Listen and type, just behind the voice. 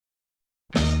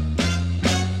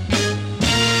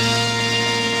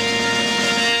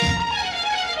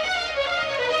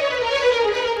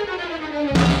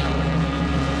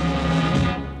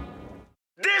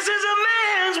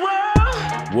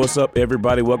What's up,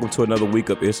 everybody? Welcome to another week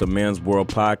of It's a Man's World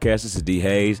podcast. This is D.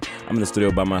 Hayes. I'm in the studio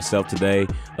by myself today.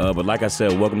 But like I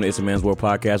said, welcome to It's a Man's World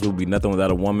podcast. We'll be nothing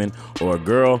without a woman or a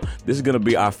girl. This is going to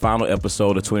be our final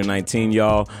episode of 2019,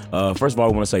 y'all. First of all,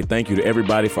 I want to say thank you to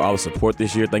everybody for all the support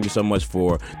this year. Thank you so much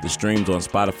for the streams on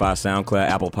Spotify, SoundCloud,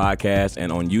 Apple Podcasts,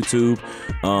 and on YouTube.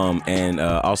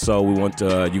 Also, we want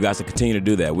you guys to continue to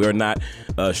do that. We are not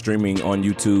streaming on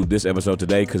YouTube this episode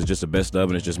today because it's just the best of,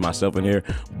 and it's just myself in here.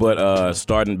 But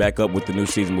starting back up with the new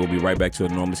season, we'll be right back to a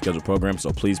normally scheduled program.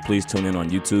 So please tune in on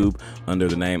YouTube under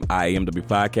the name IAMW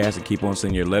Podcast and keep on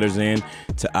sending your letters in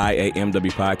to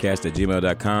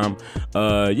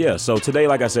IAMWpodcast@gmail.com. So today,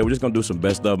 like I said, we're just going to do some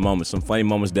best of moments, some funny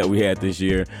moments that we had this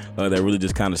year that really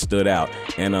just kind of stood out.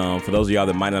 And for those of y'all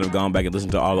that might not have gone back and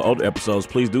listened to all the older episodes,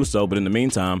 please do so. But in the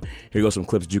meantime, here goes some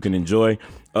clips that you can enjoy.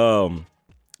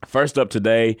 First up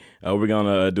today, we're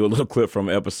gonna do a little clip from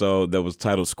an episode that was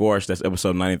titled "Squash." That's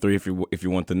episode 93, if you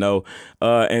want to know.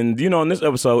 And you know, in this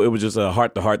episode, it was just a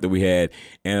heart to heart that we had,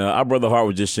 and our brother Hart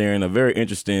was just sharing a very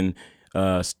interesting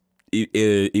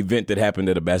event that happened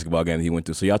at a basketball game that he went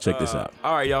to. So y'all check this out.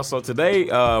 All right, y'all. So today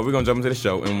we're gonna jump into the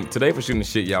show, and today for shooting the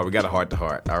shit, y'all, we got a heart to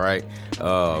heart. All right.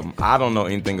 I don't know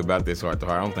anything about this heart to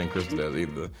heart. I don't think Crystal does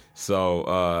either.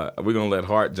 So we're gonna let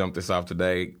Hart jump this off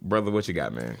today, brother. What you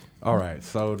got, man? All right.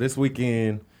 So this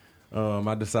weekend,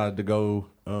 I decided to go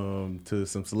to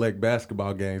some select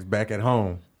basketball games back at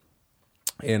home,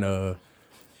 and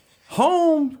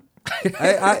home.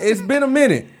 It's been a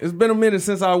minute. It's been a minute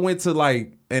since I went to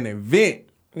like an event.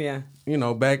 Yeah. You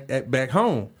know, back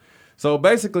home. So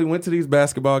basically, went to these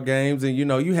basketball games, and you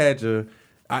know, you had your.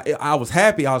 I was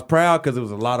happy. I was proud because there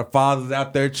was a lot of fathers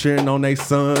out there cheering on their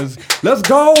sons. Let's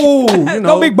go! You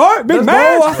know, go big boy, big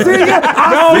man. Go, I see you. Go,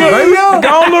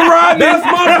 LeRon. That's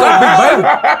my baby.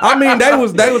 I mean, they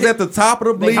was at the top of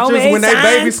the bleachers when they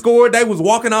baby scored. They was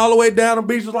walking all the way down the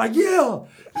beach, was like, yeah.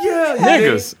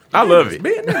 Niggas. I love it.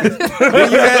 Then you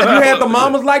had the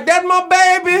mamas like, that's my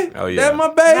baby. Oh, yeah. That's my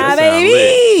baby. My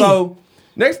baby. So,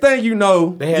 next thing you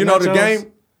know, They had you know nachos? the game.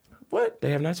 What? They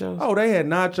have nachos? Oh, they had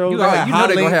nachos. You They know had hot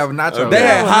they're going links. to have nachos. They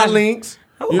had hot links.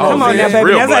 You know Come what on I'm now, saying?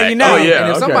 baby. That's how you know. Oh, yeah. And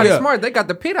if okay. somebody's Yeah. smart, they got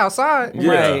the pit outside.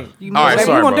 Yeah. Right. You know All what right, I'm Baby,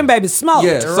 saying? we want bro. them babies smoked.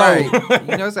 Yeah, so Right. You know what I'm saying?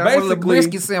 I want a little Basically-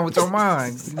 brisket sandwich on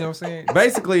mine. You know what I'm saying?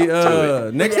 Basically, next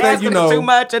You thing asking you for know, too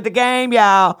much at the game,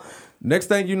 y'all. next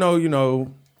thing you know,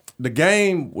 the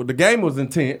game was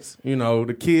intense. You know,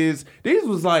 the kids, these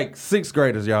was like sixth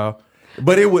graders, y'all.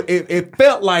 But it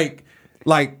felt like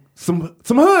some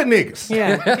hood niggas.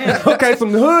 Yeah. Okay, some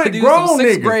hood These grown some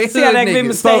sixth niggas. grade See how that hood big niggas.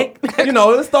 mistake? So, you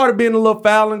know, it started being a little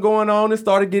fouling going on. It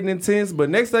started getting intense. But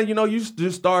next thing you know, you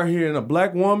just start hearing a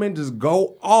black woman just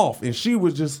go off. And she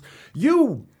was just,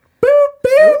 you.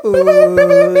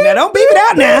 Now don't beep it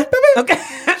out now. Okay.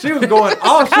 She was going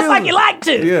off. That's like you like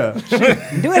to. Yeah.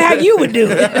 Do it how you would do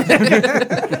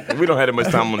it. We don't have that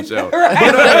much time on the show.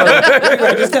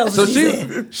 Just tell us So what she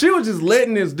said. she was just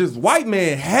letting this white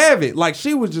man have it. Like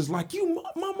she was just like, you,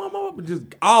 mama, just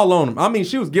all on him. I mean,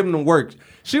 she was giving him work.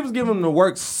 She was giving him the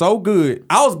work so good.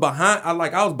 I was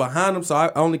behind him, so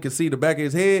I only could see the back of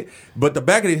his head. But the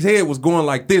back of his head was going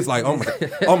like this, like, oh my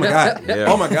God, Yeah.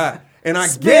 oh my God. And I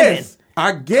Spinning.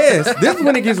 guess this is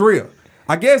when it gets real.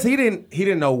 I guess he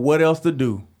didn't know what else to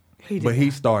do. But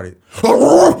he started.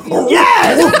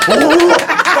 Yes!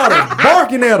 Started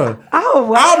barking at her. Oh,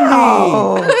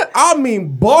 wow. I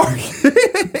mean barking.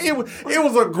 it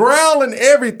was a growl and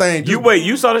everything.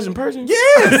 You saw this in person?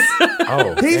 Yes.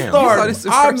 Oh, He damn.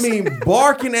 started,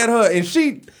 barking at her, and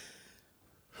she,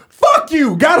 fuck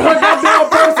you, got her goddamn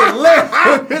person left.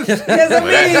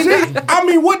 I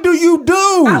mean, what do you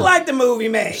do? I like the movie,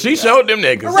 man. She showed them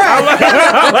niggas. Right.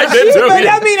 I like that too. But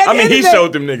Yeah. at the end he of the-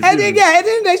 showed them niggas. At the end of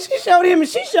the day, she showed him, and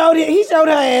he showed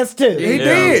her ass too. He Yeah.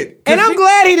 did. And I'm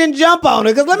glad he didn't jump on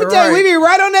her, because let me tell you, we Right. be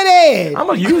right on that edge. I'm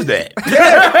gonna use that.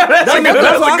 That's a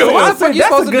good one. I said you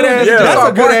that's supposed a to good do. ass. Yeah. That's a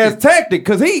Start good ass barking. tactic.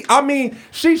 Cause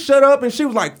she shut up and she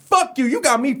was like, "Fuck you, you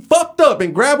got me fucked up,"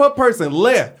 and grabbed her purse and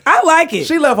left. I like it.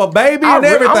 She left her baby I'm and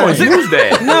everything. gonna use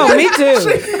that. No, me too.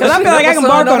 Because I feel like I can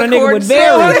bark on a nigga with Her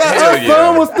very. Hell yeah.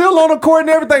 son was still on the court and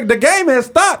everything. The game had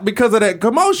stopped because of that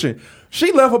commotion.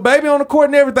 She left her baby on the court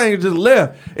and everything and just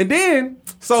left. And then,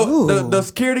 so the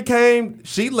security came.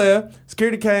 She left.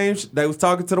 Security came. They was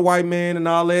talking to the white man and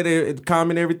all that. It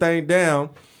calming everything down.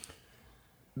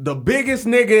 The biggest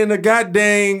nigga in the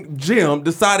goddamn gym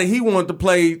decided he wanted to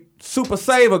play Super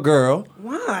Saver Girl.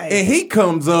 Why? And he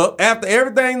comes up after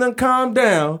everything done calmed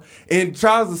down and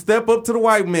tries to step up to the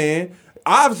white man.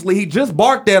 Obviously, he just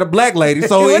barked at a black lady,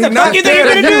 so What he the not fuck you think he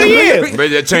scared finna of do to you. you?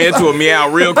 Better change it to a meow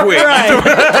real quick. Right.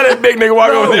 That big nigga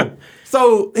walk over there.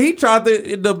 So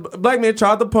the black man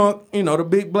tried to punk, the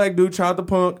big black dude tried to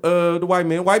punk the white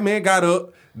man. White man got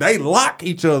up. They lock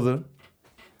each other.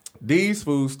 These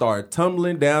fools start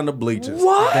tumbling down the bleachers.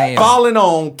 What? Damn. Falling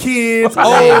on kids, old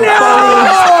folks.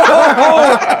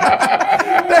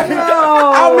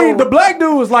 I mean, the black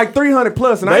dude was like 300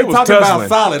 plus, and I They ain't was talking tussling. about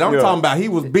solid. I'm Yeah. talking about he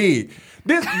was big.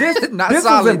 This Not was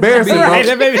solid. embarrassing, bro. Right,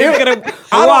 that baby, he was gonna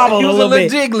wobble He a was little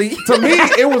bit. jiggly. To me,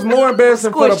 it was more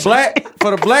embarrassing for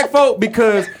the black folk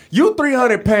because you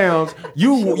 300 pounds,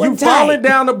 you wasn't falling tight.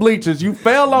 down the bleachers, you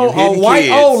fell on a hitting white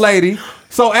kids. old lady.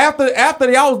 So after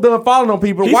y'all was done falling on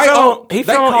people, He white fell old, on- he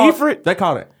fell on Efrit? They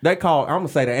called I'm gonna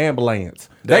say the ambulance.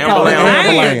 The They called it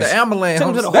ambulance. The ambulance. Took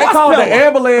him to the They called the Horse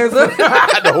ambulance.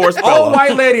 The horse Old fella.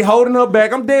 white lady holding her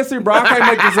back. I'm dead serious, bro. I can't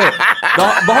make this up.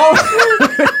 The whole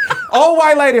old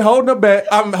white lady holding her back.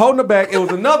 I'm holding her back. It was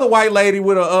another white lady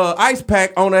with a ice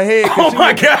pack on her head. Oh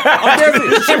my God. I'm dead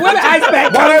serious. Shit, where the ice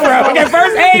pack Why they come from? was- Okay,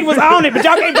 first aid was on it, but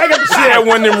y'all can't break up the She had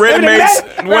one of them red The mates,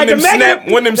 med- one right, of them the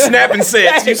medical- one of them snapping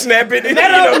sets. You snap it, and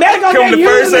medical come man the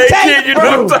first using the aid tape, kit. You know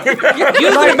what I'm talking about?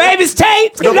 Using the baby's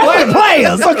tape. The That's black- the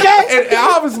players, okay? And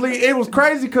obviously, it was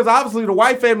crazy because obviously the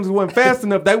white families weren't fast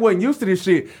enough. They wasn't used to this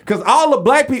shit. Because all the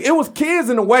black people, it was kids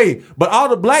in a way, but all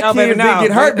the black No, kids baby, no. didn't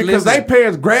get hurt because Listen. their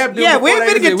parents grabbed them. Yeah, before we ain't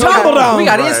they finna get was- tumbled on. We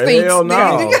got Right, instincts. hell no.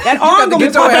 nigga. That arm gonna be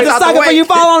Get your pumping ass the out the sucker way. before you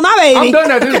fall on my baby. I'm done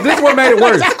now. This one made it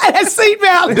worse. That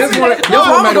seatbelt. This one Your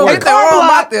mama made it gonna worse. get that arm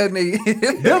out there,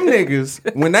 nigga. Them niggas,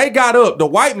 when they got up, the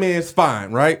white man's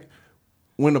fine, right?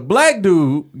 When the black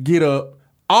dude get up,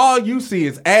 all you see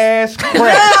is ass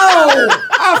crack.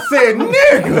 I said,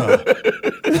 nigga.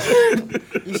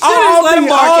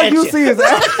 all you see is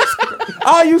ass.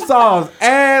 All you saw is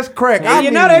ass crack. I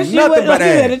You know mean that shit, nothing but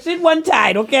ass. that shit wasn't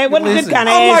tight, okay? It wasn't good Listen, kind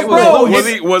of I'm ass. like,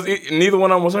 bro, Was he? Neither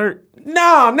one of them was hurt.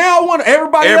 Nah, now I want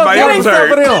everybody Everybody else else else was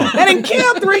for hurt. them. They done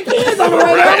killed 3 kids on the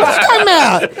way there. What you talking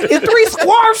about? It's 3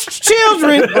 squashed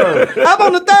children up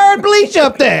on the 3rd bleach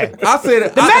up there. I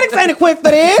said, The medics ain't equipped for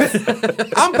this.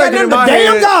 I'm thinking in the my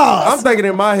damn head. gauze. I'm thinking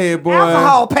in my head, boy.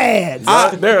 Alcohol pads.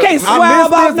 There- Can't I swab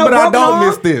missed off this, no but I broken don't arm.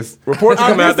 miss this. Reports I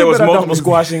come out missed there it, was but I don't multiple miss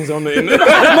squashings on the in the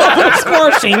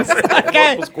Squashings.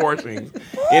 Okay. multiple squashings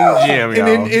in the gym, y'all.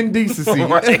 in indecency.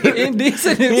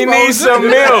 Indecent He needs some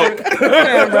milk.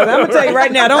 Yeah, brother, I'm gonna tell you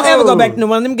right now, don't ever go back to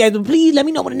one of them games. But please let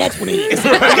me know what the next one is.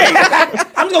 Okay?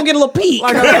 I'm just gonna get a little peek.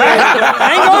 Like I Okay?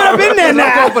 I ain't going up in there I'm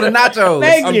now. going for the nachos.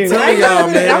 Thank I'm you. telling I ain't y'all, going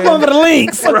for the- man. I'm going for the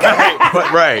links.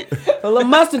 Right. A little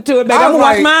mustard to it, baby. I I'm was gonna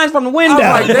watch like- mine from the window.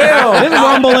 I was like, damn. This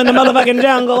rumble in the motherfucking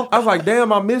jungle. I was like,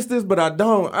 damn, I missed this, but I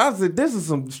don't. I said, this is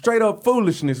some straight up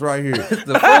foolishness right here.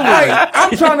 The Like,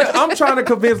 I'm trying to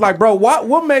convince, like, bro,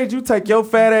 what made you take your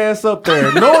fat ass up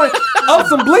there, knowing up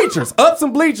some bleachers,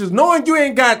 knowing you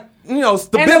ain't got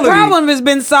stability. And the problem has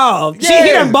been solved. Yeah.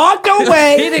 He done balked He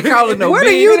away. didn't call it no What are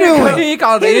bitch. you doing? He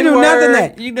called it He the didn't do nothing N-word.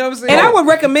 that. You know what I'm saying? And I would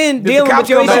recommend dealing with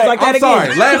your issues like that I'm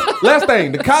again. sorry. Last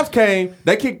thing, the cops came.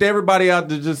 They kicked everybody out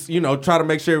to just try to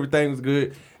make sure everything was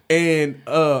good. And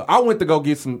I went to go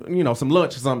get some some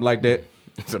lunch or something like that.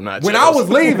 Some nachos. When I was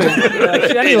leaving,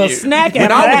 Shit, I need a little snack when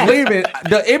after I that. was leaving,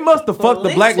 it must have fucked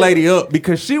the black lady up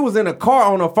because she was in a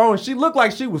car on her phone. She looked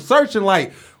like she was searching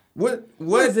like. What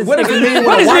does it mean? What when does a this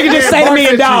white nigga just man say to me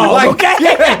barks and at you? dog? Like, Okay?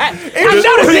 yeah. I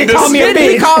know this nigga called me a He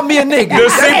bitch. called me a nigga.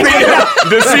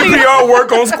 the CPR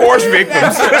work on squash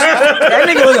victims. That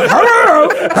nigga was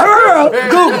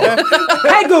Google.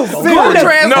 Hey Google. Go Google to-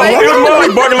 Translate. No, it was more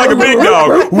like barking like a big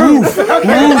dog.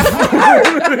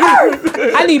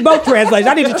 I need both translations.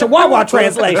 I need the Chihuahua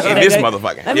translation. And this okay?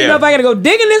 motherfucker. Let me know if I gotta go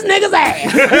digging this nigga's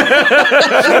ass.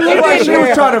 Looked like she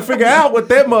was trying to figure out what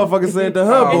that motherfucker said to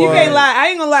her. And you boy. can't lie. I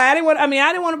ain't gonna lie. I didn't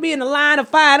want to be in the line of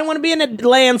fire. I didn't want to be in the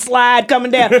landslide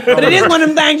coming down. But it is one of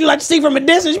them things you like to see from a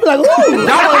distance. You be like, ooh. Y'all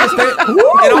don't understand.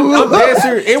 And I'm dead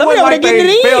serious. It Somebody wasn't like oughta get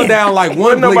they it fell in. down like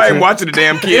one Nobody bleacher. watching the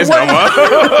damn kids no more.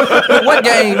 What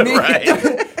game,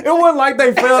 nigga? It wasn't like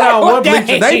they fell down one Okay.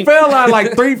 bleacher. They fell down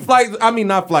like 3 flights. I mean,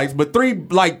 not flights, but 3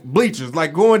 like bleachers,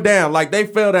 like going down. Like they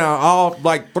fell down all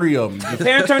like 3 of them.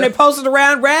 Parents turned their posters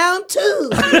around round 2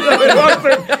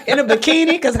 in a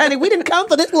bikini because honey, we didn't come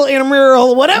for this little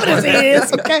intramural, whatever this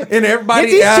is. Okay, And everybody,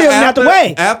 get these children out the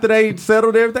way. After they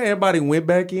settled everything, everybody went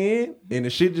back in, and the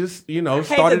shit just Hate that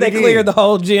started they again. cleared the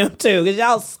whole gym too because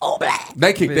y'all so black.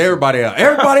 They kicked everybody out.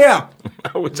 Everybody out.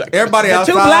 Everybody 2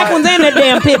 outside. black ones and that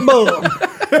damn pit bull.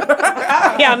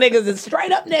 Y'all niggas is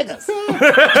straight up niggas.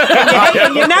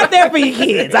 And you're not there for your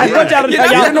kids. I want y'all to know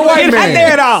You're the white you're not man.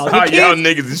 there at all. Your Oh, kids- y'all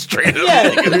niggas is straight up.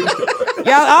 Yeah.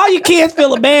 Y'all, all your kids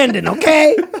feel abandoned,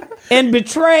 okay? And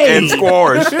betrayed. And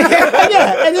squash.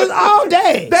 Yeah, and just all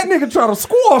day. That nigga try to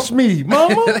squash me,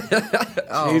 mama.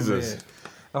 Jesus.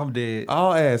 I'm dead.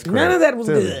 All ass crack. None of that was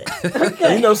Tell me.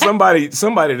 good. You know, somebody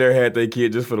there had their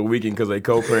kid just for the weekend because they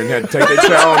co-parent had to take their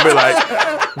child and be like,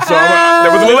 so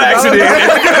there was a little accident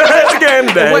at the game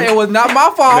today. Well, it was not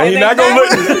my fault. Now, he not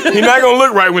gonna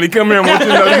look right when he come here and want you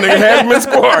to know this nigga has been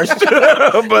squashed.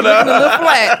 But a little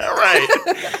flat. right.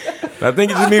 I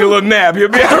think he just need a little nap. He'll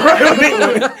be all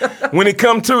right when he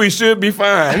come to. He should be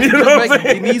fine. You know what I'm He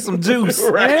saying? needs some juice.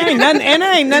 It ain't nothing, and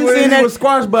it ain't nothing When seeing he that. was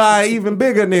squashed by an even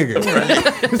bigger nigga.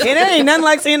 It ain't nothing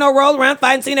like seeing no roll around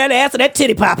fighting, seeing that ass or that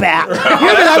titty pop out.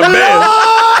 That's the best.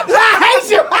 I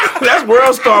hate you. That's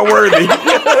world star worthy.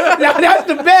 No, that's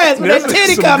the best when that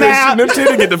titty Some come good out. shit. Them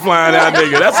titty get to flying out,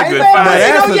 nigga. That's a Hey, good man, fight.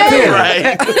 That's a titty.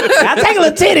 Right. I'll take a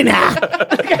little titty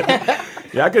now.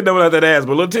 Yeah, I couldn't know without that ass,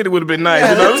 but little titty would have been nice.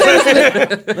 You know what I'm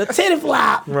saying? Little titty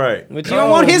flop. Right. But you don't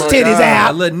want his titties A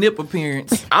out. little nip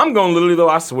appearance. I'm gonna literally though.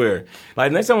 I swear.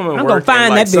 Like next time I'm at I'm work, gonna find and,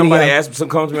 like, that video. somebody asks, some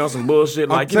comes to me on some bullshit.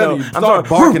 I'm Like telling you, I'm start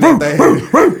talking. barking at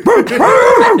that.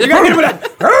 You got hit with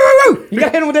that. You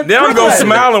got hit with that. Then I'm gonna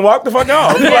smile and walk the fuck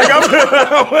off.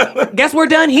 Like, Guess we're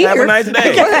done here. have a nice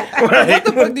day. What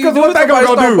the fuck do you Because do what when they gonna somebody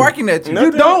go start do? barking at you?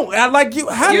 You don't. I like you.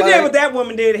 How You like, did what that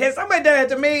woman did. Had somebody done it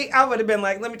to me, I would have been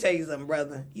like, "Let me tell you something,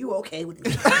 brother. You okay with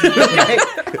this?"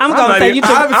 I'm gonna say you took.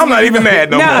 I'm not even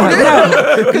mad no more.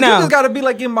 No, You no. just gotta be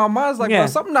like in my mind, it's like, Yeah. bro,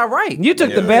 something not right. You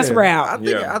took the best route. I think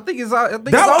Yeah. I think it's I think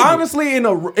That it's over. honestly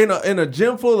in a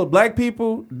gym full of black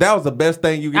people, that was the best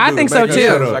thing you could I do. think to so, make her too.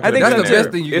 shut up. I think That's so the too.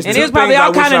 best thing you It's can And two there's probably things I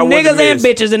all wish kind I of wouldn't niggas and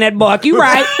miss. bitches in that bark. You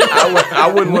right?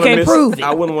 I wouldn't want to can't miss. prove it.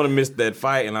 I wouldn't want to miss that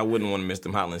fight, and I wouldn't want to miss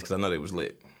them Hotlins because I know they was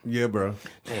lit. Yeah, bro.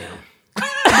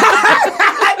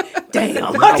 Damn,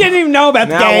 I didn't even know about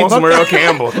the Now I game. want some Earl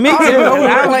Campbell. Me too. know who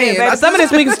I we're playing. baby. Some of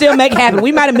this we can still make happen.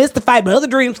 We might have missed the fight, but other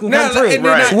dreams can come true. and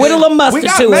then With a little mustard we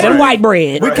got- to it and right. white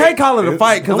bread. We can't call it a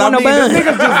fight because I I want mean, no the bun.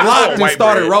 niggas just locked and White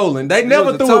started bread. rolling. They never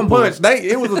was a threw a tumble. punch.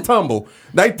 It was a tumble.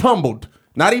 They tumbled.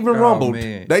 Not even rumbled.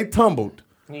 man. They tumbled.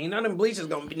 You know them bleachers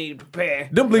gonna be needed to prepare.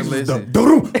 Them bleachers was Listen.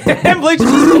 dum. Them bleachers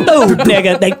threw,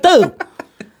 nigga. They threw.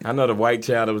 I know the white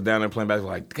child that was down there playing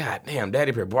basketball. Like, God damn,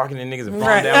 Daddy here barking at niggas and falling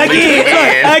Right. down.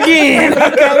 Again.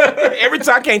 Every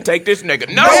time I can't take this nigga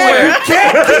You nowhere.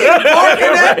 can't keep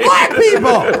barking at black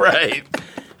people. Right.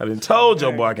 I done told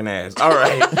your barking ass. All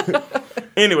right.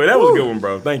 Anyway, that was a good one,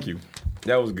 bro. Thank you.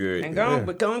 That was good. And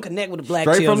go and connect with the black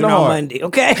Straight from children the on heart. Monday,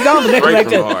 okay? Go and connect Straight with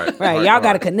from the the heart. Right, Heart, y'all got a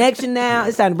heart. connection now.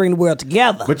 It's time to bring the world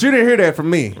together. But you didn't hear that from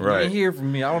me. You Right. didn't hear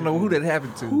from me. I don't know who that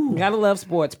happened to. Gotta love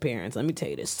sports parents. Let me tell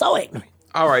you this. So ignorant.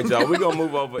 All right, y'all. We're going to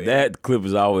move over. That clip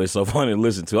is always so funny to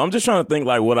listen to. I'm just trying to think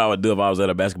like what I would do if I was at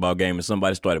a basketball game and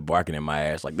somebody started barking at my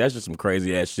ass. Like, that's just some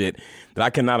crazy ass shit that I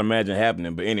cannot imagine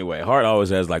happening. But anyway, Hart always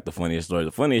has like the funniest stories.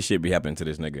 The funniest shit be happening to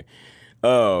this nigga.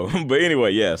 But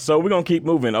anyway, yeah. So we're going to keep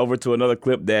moving over to another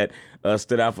clip that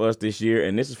stood out for us this year.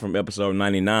 And this is from episode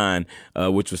 99,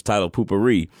 which was titled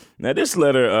Poopery. Now, this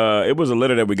letter, it was a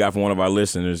letter that we got from one of our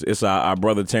listeners. It's our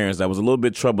brother Terrence that was a little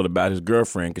bit troubled about his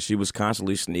girlfriend because she was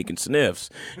constantly sneaking sniffs.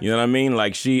 You know what I mean?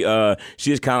 Like she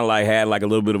just kind of like had like a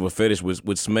little bit of a fetish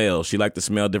with smell. She liked to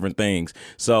smell different things.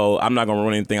 So I'm not going to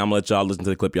ruin anything. I'm going to let y'all listen to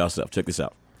the clip yourself. Check this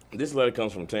out. This letter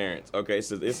comes from Terrence. Okay, it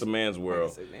says, it's a man's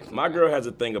world. My girl has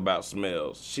a thing about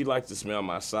smells. She likes to smell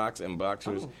my socks and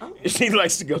boxers. She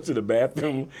likes to go to the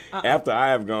bathroom after I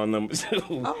have gone them.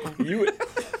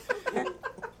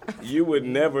 You would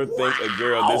never think a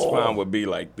girl this fine would be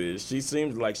like this. She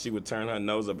seems like she would turn her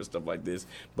nose up and stuff like this,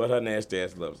 but her nasty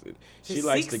ass loves it. She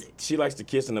likes to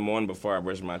kiss in the morning before I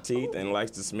brush my teeth and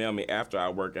likes to smell me after I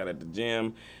work out at the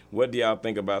gym. What do y'all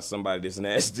think about somebody this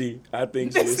nasty? I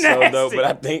think she's so dope, but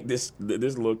I think this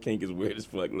little kink is weird as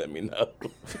fuck. Let me know.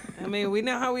 I mean, we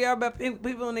know how we are about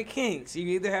people and their kinks. You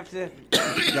either have to.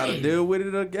 You gotta deal with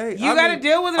it or gay. You gotta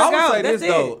deal with it or I would go. say That's this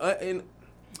though, and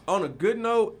on a good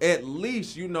note, at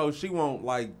least you know she won't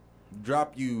like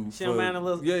drop you. She don't mind a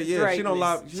little Yeah. She don't straightness.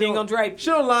 lie. She ain't gonna drape you. She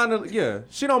don't mind.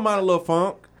 She don't mind a little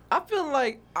funk. I feel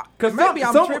like Cause maybe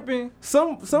some, I'm tripping.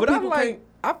 Some But people I'm like, can't.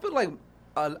 I feel like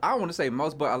I don't want to say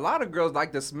most, but a lot of girls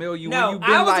like to smell you No, when you've been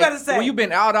I was like gonna say. when you've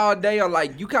been out all day or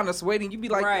like you kind of sweating. You be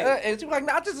like, Right. and she be like,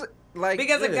 nah, just like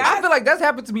Because a I guy- feel like that's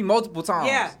happened to me multiple times.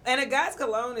 Yeah, and a guy's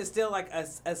cologne is still like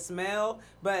a smell,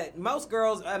 but most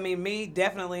girls, I mean, me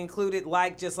definitely included,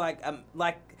 like just like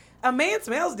a man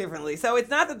smells differently. So it's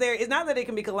not that it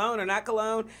can be cologne or not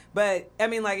cologne, but I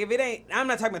mean, like if it ain't, I'm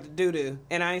not talking about the doo doo,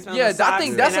 and I ain't smelling. Yeah, the socks, I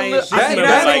think that's and a I ain't little. shit, I think you know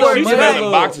that's what I a mean? little She much.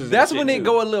 smelling boxes and That's shit, when it too.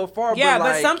 go a little far. Yeah, but, but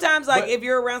like, sometimes like if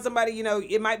you're around somebody, you know,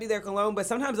 it might be their cologne, but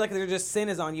sometimes like they're just scent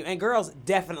is on you, and girls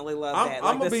definitely love that. I'm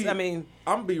Like gonna this, be. I mean,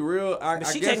 I'm be real. I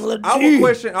she guess take a little I would deep.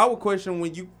 question. I would question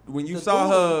when you saw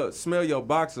her smell your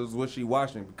boxers. Was she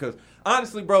washing? Because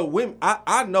honestly, bro, women.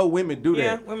 I know women do that.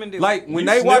 Yeah, women do. Like when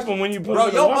You they sniff wash them when you put bro. them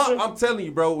in Your the washer? mom. I'm telling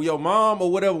you, bro. Your mom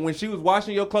or whatever. When she was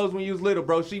washing your clothes when you was little,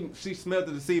 bro, she smelled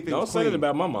it to see if it Don't was say clean. that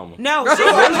about my mama. No, she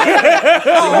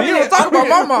wasn't. You don't talk about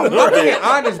my mama. I'm being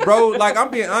honest, bro. Like I'm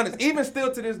being honest. Even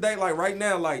still to this day, like right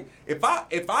now, like if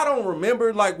I don't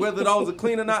remember like whether those are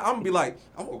clean or not, I'm gonna be like,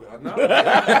 oh God, no,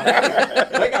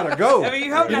 they gotta go. I mean,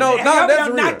 you hope you not, know, hope that's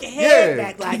don't real. knock your head Yeah.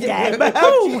 back like that.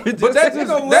 But But that's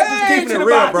just keeping it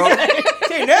real, bro.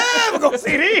 She ain't never gonna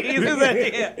see these.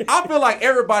 Yeah. I feel like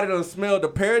everybody done smelled a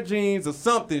pair of jeans or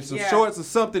something, some Yeah. shorts or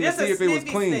something Just to see a if it was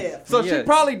sniffy clean. sniff. So Yeah. she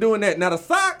probably doing that. Now the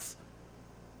socks,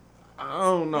 I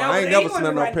don't know. No, I ain't he never wouldn't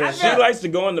smelled no write- pair I of She feel- shit. likes to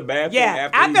go in the bathroom Yeah,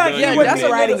 after I he's feel like done he Yeah, eating wouldn't that's be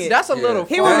a writing little. it. That's a Yeah. little.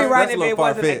 He wouldn't be That's writing a if little it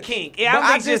wasn't a far-fetched. kink. Yeah, But I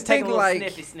I think just just take a think, little like-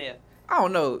 sniffy sniff. I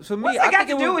don't know. For me, What's that I got think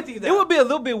to it do would, with you, though? it would be a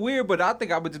little bit weird, but I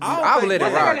think I would just. I don't I would think let it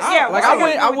that's ride. gonna- Yeah, Like what's I that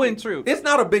wouldn't. got I to do with wouldn't you? trip. It's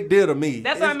not a big deal to me.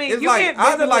 That's what I mean. It's You like can't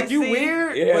I'd be like, you visibly see-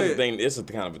 weird. It has but a thing. It's a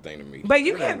kind of a thing to me. But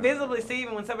you can't visibly see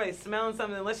even when somebody's smelling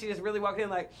something unless you just really walk in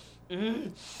like,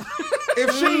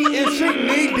 if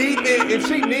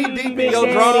she knee deep in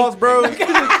your drawers, bro, Ain't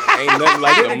nothing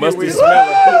like the musty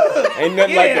smell. Ain't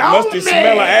nothing like the musty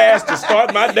smell of ass to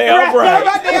start my day off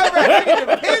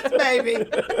right. piss, baby.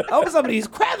 Over some of these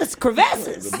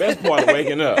crevasses. The best part of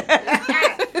waking up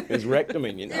is rectum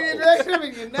in your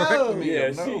nose.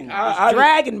 Yeah, she, I,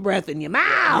 Dragon breath in your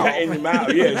mouth. in your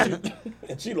mouth. Yeah,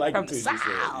 she like From it the too. She said,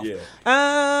 south. yeah.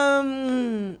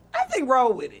 I think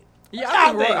roll with it. Yeah, I I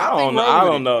think. think- I don't know. I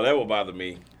don't know. That would bother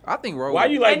me. I think roll. Why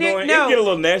with you it. like And then- going? no. It get a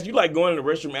little nasty. You like going to the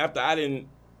restroom after I didn't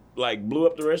like blew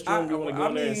up the restroom. You want to go I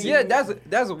in there and mean- see? Yeah,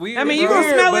 that's a weird. I mean, you bro.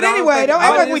 gonna smell but it I don't anyway. think- Don't I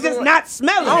act like don't we think- just not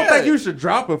smell it. I don't think you should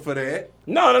drop her for that.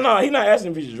 No. He not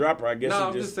asking if you should drop her. I guess No, he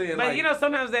I'm just just. saying. But like, you know,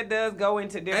 sometimes that does go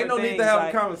into different ain't no things. need to have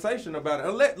like, a conversation about it.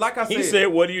 Unless, like I said, He said,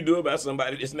 "What do you do about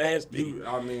somebody that's nasty?"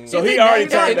 I mean, So he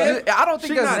already Yeah, talked about. I don't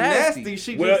think she's that's not nasty. nasty.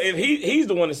 She Well, just, if he's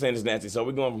the one that's saying it's nasty, so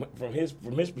we're going from his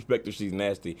perspective, she's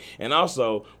nasty, and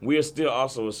also we're still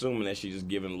also assuming that she's just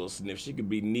giving a little sniff. She could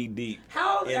be knee deep.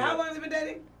 How in long the- have you been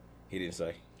dating? He didn't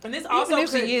say. And this Even also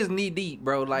if could- she is knee deep,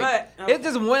 bro, like But, it's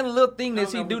just one little thing I that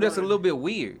don't she know if do we're that's a going- little bit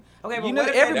weird. Okay, but you know, what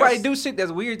if that everybody does- do shit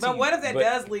that's weird to But you. what if that But-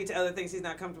 does lead to other things he's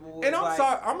not comfortable with? and I'm like,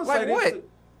 sorry, I'm gonna Like say what? this.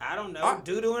 I don't know. I-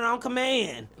 Doo-dooing on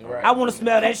command. Right. I want to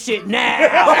smell that shit now.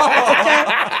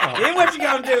 Okay? Then what you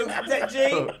gonna do,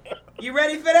 G? You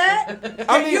ready for that?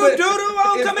 I mean, you but doo-doo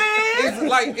on is- command? Is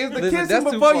like is the Listen, kissing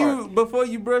that's too before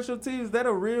you brush your teeth? Is that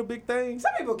a real big thing?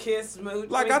 Some people kiss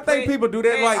smooth. Like I think people do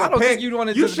that. Like I don't a think peck. you want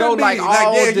to You just go should be, like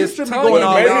all yeah, you this should be tongue going and all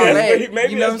all maybe down. that's, that.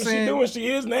 maybe You know that's what what I'm she's saying? doing. She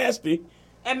is nasty.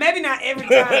 And maybe not every time.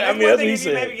 That's I mean, one that's thing what he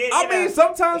you maybe said. get, I you mean, know.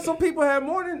 sometimes some people have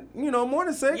morning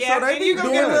sex, Yeah, so they and be you gonna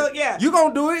doing get a it. little- yeah. You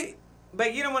gonna do it?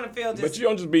 But you don't want to feel just. But you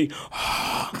don't just be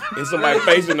in somebody's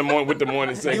face in the morning with the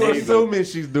morning sex. You either. assuming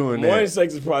she's doing Morning that?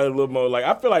 sex is probably a little more like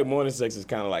I feel like morning sex is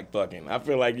kind of like fucking. I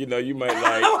feel like you might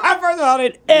like. I first of all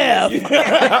did F.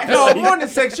 No, morning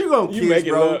sex, you gonna You kiss, make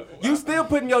it bro. look- You still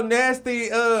putting your nasty,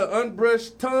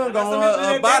 unbrushed tongue Some on people do her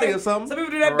that body back- or something. Some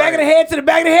people do that back of the head to the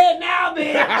back of the head now,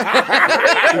 man.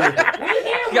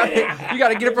 You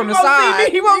gotta get it from the He won't see me-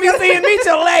 side. He won't be seeing me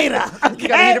till later. You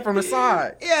gotta hit it from the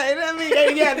side. Yeah, and I mean,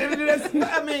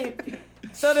 I mean,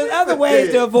 so there's other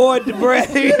ways to avoid the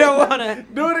breath. You don't want to.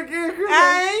 Do it again, Chris.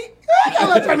 I ain't. I'm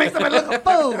trying to make somebody look a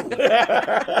fool.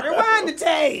 Rewind the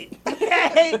tape.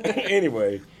 Okay?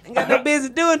 Anyway, Ain't got no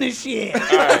business doing this shit. Do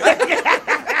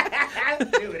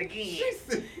it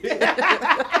again.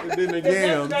 And then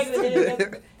again,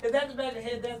 If that's the back of the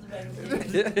head, that's the back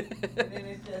of the head. And then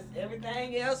it's just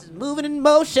everything else is moving in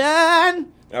motion.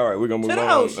 all right, we're gonna move To the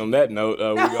on. ocean. On that note,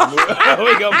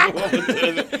 we're gonna move on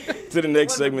to the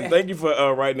next segment. Thank you for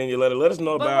writing in your letter. Let us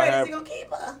know But about wait, is how. he gonna keep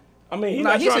her? I mean, he's Nah,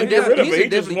 not he trying to should get rid of definitely- it. he He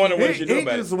just should want to know what he, he should do he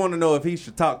about just it. want to know if he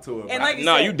should talk to her. And like you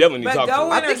Nah, said, you definitely need to but talk to go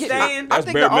her. in there saying. I That's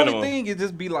think bare the only minimum. thing is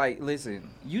just be like, listen,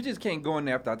 you just can't go in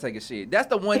there after I take a shit. That's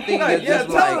the one thing Right, that's yeah, just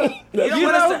tell like. her. You don't You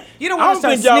want know, to. You don't I want to don't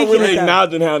start think y'all sneaking really it, though.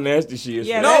 acknowledging how nasty she is.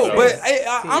 Yeah, for No, that, but though. hey,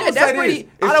 I'm Yeah, gonna that's say pretty- this: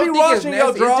 I if don't she think it's washing your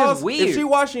nasty, it's just drawers, weird. if she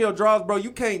washing your drawers, bro,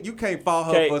 you can't fault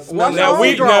her Okay, for Wash smelling. your now own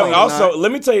we drawers, now also not-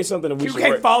 let me tell you something that we You should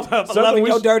can't work. fault her for something loving we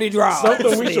your should- dirty drawers.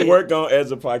 Something we should man. work on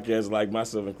as a podcast, like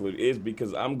myself included, is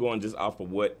because I'm going just off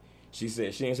of what she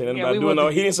said. She didn't say nothing Yeah, about we doing want no.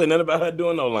 to- He didn't say nothing about her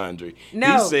doing no laundry.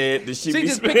 No. He said that she She be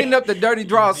just picking up the dirty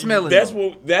draw smelling. That's them.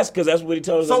 what. That's because that's what he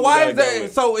told us. So we why gotta is go that?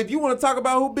 with. So if you want to talk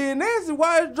about who being nasty,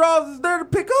 why is drawers is there to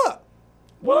pick up?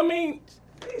 Well, I mean,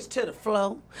 It's to the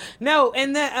flow. No,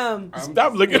 and the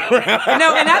stop looking around.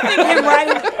 No, and I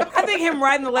think him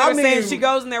writing the letter I mean- saying she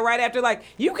goes in there right after, like,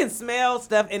 you can smell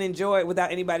stuff and enjoy it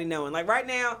without anybody knowing. Like right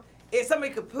now, if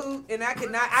somebody could poop and I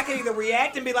could either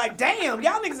react and be like, damn,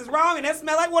 y'all niggas is wrong and that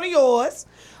smell like one of yours.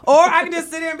 Or I could just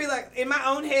sit there and be like, in my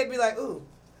own head, be like, ooh,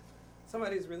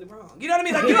 somebody's really wrong. You know what I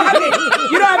mean? Like,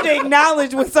 you don't have to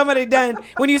acknowledge what somebody done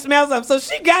when you smell something. So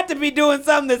she got to be doing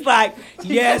something that's like,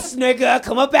 yes, nigga,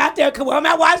 come up out there, come on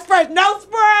my watch first. No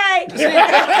spray.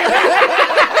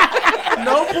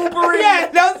 No poopery. Yeah,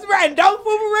 no spray. And don't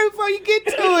poopery before you get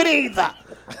to it either.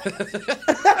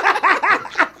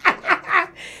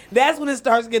 That's when it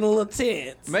starts getting a little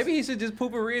tense. Maybe he should just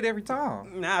poop a red every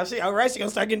time. Nah, she gonna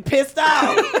start getting pissed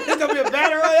off. It's gonna be a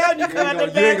battle royale and you come out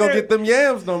the You ain't gonna get them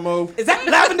yams no more. Is that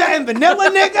lavender and vanilla,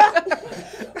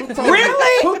 nigga?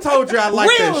 Really? Who told you I like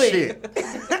Really? that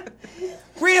shit?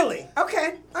 Really?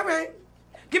 Okay, all right.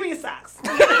 Give me your socks.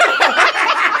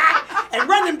 And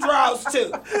run them drawers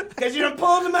too. Because you done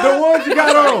pulled them out. The ones you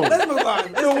got on. Let's move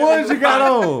on. The ones you got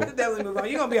on. Let's definitely move on.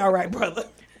 You're gonna be all right, brother.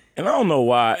 And I don't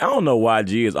know why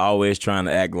G is always trying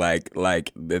to act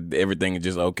like everything is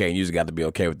just okay and you just got to be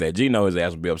okay with that. G know his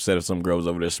ass would be upset if some girl was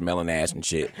over there smelling ass and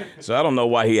shit. So I don't know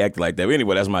why he acted like that. But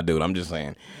anyway, that's my dude. I'm just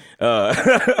saying.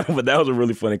 But that was a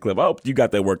really funny clip. I hope you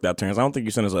got that worked out, Terrence. I don't think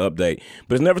you sent us an update.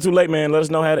 But it's never too late, man. Let us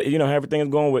know how everything is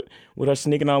going with her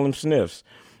sneaking all them sniffs.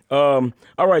 All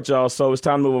right, y'all. So it's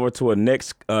time to move over to a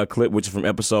next clip, which is from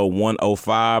episode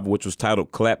 105, which was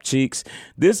titled "Clap Cheeks."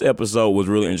 This episode was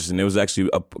really interesting. There was actually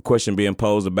a question being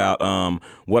posed about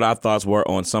what our thoughts were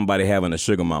on somebody having a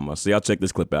sugar mama. So y'all check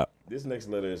this clip out. This next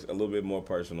letter is a little bit more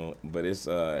personal, but it's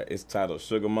titled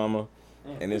 "Sugar Mama,"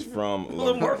 and it's from A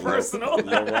little more personal.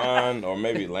 Laron, or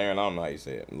maybe Laren. I don't know how you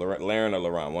say it. Laren or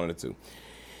Laron, one of the two.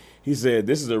 He said,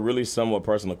 "This is a really somewhat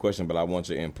personal question, but I want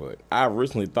your input. I've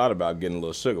recently thought about getting a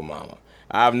little sugar mama.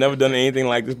 I've never done anything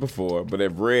like this before, but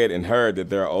I've read and heard that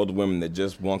there are older women that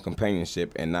just want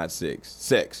companionship and not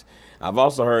sex. I've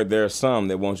also heard there are some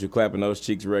that want you clapping those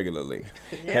cheeks regularly.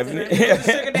 Yes,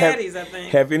 sugar daddies, I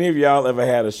think. Have any of y'all ever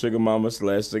had a sugar mama /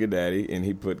 sugar daddy?" And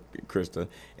he put Krista.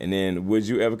 And then, would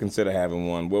you ever consider having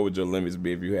one? What would your limits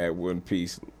be if you had one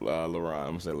piece, Laron? I'm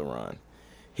going to say Laron.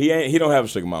 He don't have a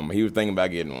sugar mama. He was thinking about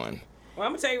getting one. Well,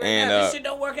 I'm gonna tell you right And, now, this shit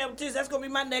don't work out with this. That's gonna be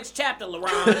my next chapter,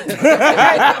 LaRon.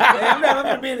 I'm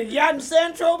gonna be in the yacht in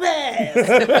San Tropez.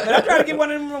 But I'm trying to get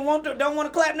one of them who don't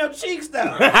want to clap no cheeks,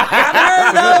 though.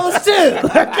 I've heard those too.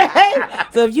 Okay,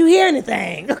 so if you hear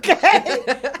anything, okay,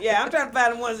 yeah, I'm trying to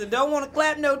find the ones that don't want to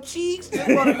clap no cheeks, just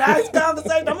want a nice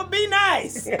conversation. I'm gonna be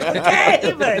nice,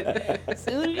 okay, but as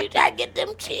soon as you try to get them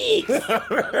cheeks, I'm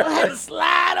gonna have to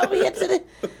slide over here to the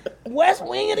west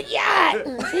wing of the yacht.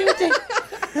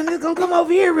 I'm just gonna come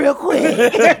over here real quick.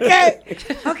 Okay,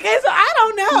 so I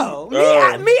don't know.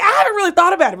 I haven't really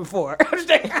thought about it before. Clearly,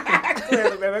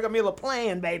 baby, I got me a little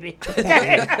plan, baby.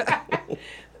 Okay.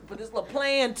 Put this little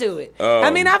plan to it.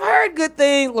 I mean, I've heard good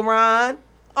things, LaRon,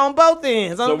 on both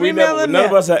ends. So none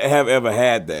of us have ever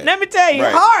had that. Let me tell you,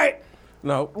 Right. Hart.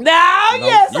 No. No,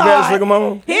 yes, You got a Hart. sugar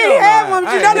mama? He had one,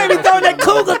 but you know they be throwing that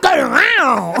cougar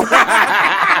around.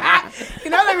 You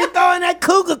know they be throwing that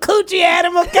cougar coochie at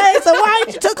him, okay? So why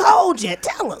ain't you took hold yet?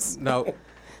 Tell us. No.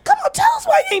 Come on, tell us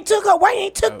why you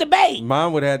ain't took the bait.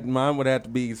 Mine would have to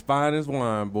be as fine as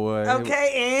wine, boy.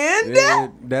 Okay, and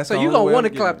That's So the you only gonna way want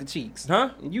to I'm clap getting the cheeks? Huh?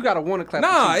 You gotta want to clap.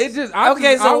 Nah, the cheeks. it's just I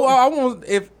want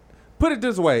if put it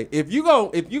this way, if you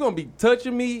gonna be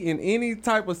touching me in any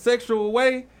type of sexual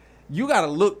way, you gotta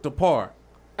look the part.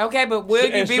 okay, but will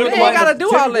you And be sugar with ain't mama, one? gotta do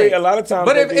all typically, that. A lot of times,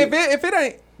 But if it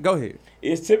ain't, go ahead.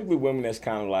 it's typically women that's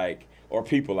kind of like, or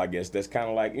people, I guess, that's kind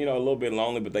of like, a little bit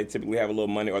lonely, but they typically have a little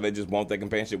money, or they just want their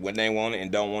companionship when they want it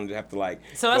and don't want to have to like.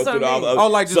 So that's go what through I all mean. the other- Oh,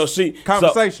 like just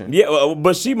conversation.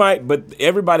 But she might. But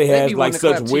everybody They has be like wanting to such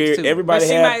clap cheeks, weird. too. Everybody But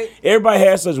she has. might- Everybody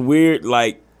has such weird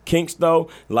like kinks though.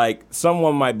 Like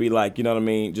someone might be like, you know what I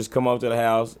mean? Just come up to the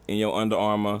house in your Under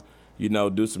Armour.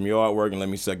 Do some yard work and let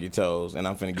me suck your toes, and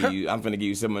I'm finna give you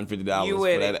 $750 You for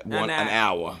with that it. an Nah.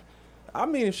 hour. I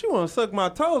mean, if she want to suck my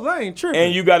toes, I ain't tripping.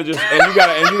 And you gotta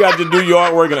do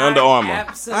yard work in Under Armour.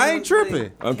 Absolutely. I ain't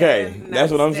tripping. Okay, cannot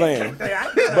that's what I'm stand- saying.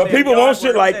 But people want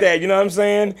shit like that. You know what I'm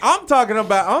saying? I'm talking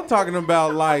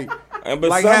about like But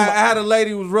like some- how I had a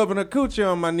lady who was rubbing her coochie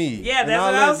on my knee. Yeah, And that's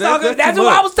all what I was that. talking. That's too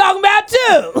what I much. was talking about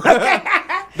too.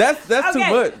 That's too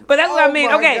Okay, much. but that's what I Oh mean.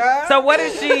 my Okay, God. so what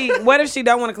if she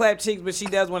don't want to clap cheeks, but she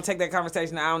does want to take that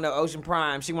conversation to, I don't know, Ocean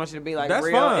Prime. She wants you to be like That's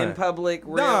real fine. in public,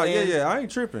 real Nah, in. yeah, I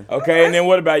ain't tripping. Okay, and then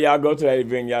what about y'all go to that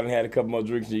event, y'all done had a couple more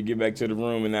drinks, and you get back to the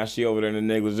room, and now she over there in the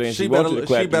negligee, and she wants you to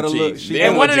clap she better your look- cheeks. she Then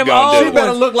better- what one you of them gonna old do? She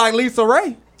better look like Lisa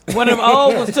Ray. One of them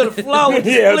old ones to the floor with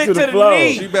the Yeah, split to to the the floor.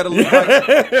 knee.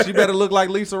 She better look like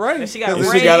Lisa Ray. She got 'Cause And if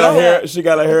she Raised got her up. hair. She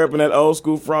got her hair up in that old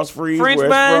school frost freeze. French where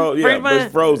bun? it's French but it's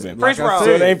bun? frozen. French Like I roll. So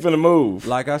it said. ain't finna move.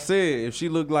 Like I said, if she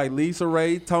looked like Lisa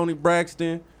Ray, Tony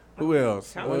Braxton, who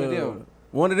else? One of them.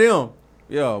 One of them.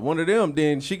 Yeah, one of them.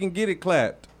 Then she can get it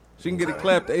clapped. She can get it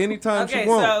clapped anytime Okay, she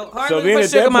wants. so So hardly then for at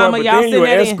Sugar that Mama, point, but y'all then you send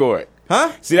an that in. Huh?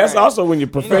 See, that's also when your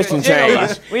profession Yeah.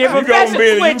 change. When your You gonna profession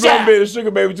be switch a up. sugar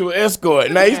baby to an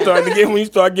escort. Now you start to get when you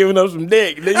start giving up some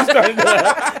dick. Then you start.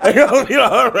 They gonna be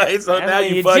like, all right. So That's now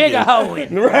when you you're jigger fucking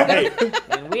hoeing. right.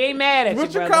 And we ain't mad at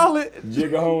What you, you brother. call it?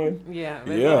 Jigger hoeing. Yeah.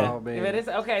 But Yeah. Oh, man. But it's,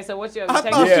 okay, so what's your I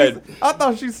take? thought, Yeah. I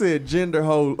thought she said gender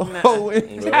hoe.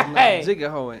 Hey, Jigga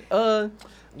hoeing.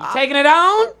 you taking it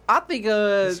on? I think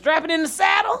Strap it in the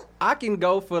saddle? I can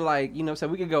go for like, you know what I'm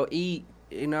saying, we could go eat,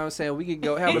 you know what I'm saying, we could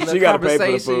go have a little She got to pay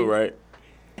conversation. for the food, right?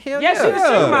 Hell Yeah, she's a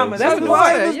sugar mama. That's That's what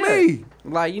why it it was me.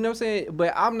 Like, you know what I'm saying,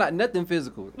 but I'm not nothing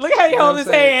physical. Look how he You know hold what his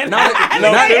I'm saying? hand. Not- Look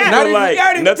not- at him. not You like-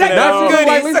 already nothing take at off all. the She look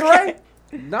like goodies. Lisa Ray?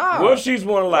 Nah. What if she's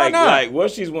one like not? what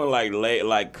if she's one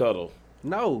like cuddle?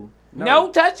 No. No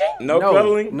touching? No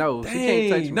cuddling? No, she can't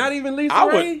touch me. Dang, not even Lisa I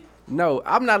would- Ray? No,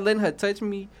 I'm not letting her touch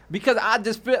me because I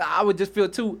would just feel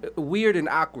too weird and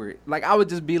awkward. Like I would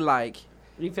just be like,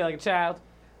 You feel like a child?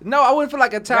 no, I wouldn't feel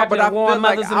like a child, Wrapped but in a I warm feel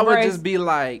like mother's I would embrace? just be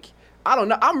like, I don't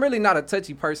know. I'm really not a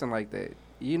touchy person like that.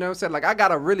 You know what I'm saying? Like I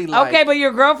gotta really like. Okay, but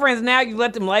your girlfriends now, you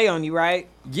let them lay on you, right?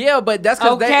 yeah, but that's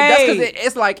because Okay.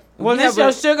 it's like. Well, yeah, this but-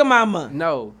 your sugar mama.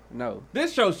 No.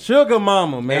 This your sugar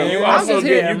mama, man. And you I'm also just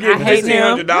get here. you get I hate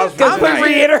him. $1,500 for Because the we night.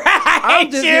 reiterate, I I'm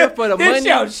hate just you. here for the this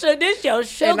money. This your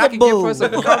sugar And I can get boo. for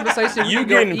some conversation. You we go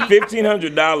getting eat.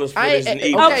 $1,500 for I this ain't- and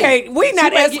eat. Okay, we not She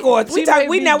may get- escorts. she may be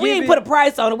We ain't giving- put a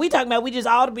price on it. We talking about we just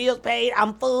all the bills paid.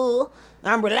 I'm full.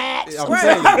 I'm relaxed. I'm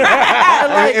telling you.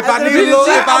 Like, If I said, need a you little,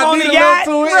 see, if I'm I on need the a yacht.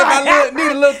 little to it, if I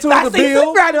need a little to I the see bill,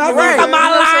 some right, I Right. see my You know what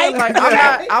I'm life. saying?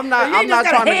 Like, I'm not You just trying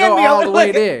gotta to hand go me all over the way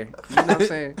like- there. You know what I'm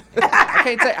saying?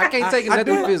 I can't take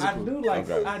nothing physical.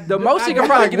 The most you can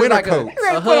probably get is like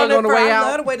a hug on the way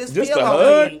out. Just a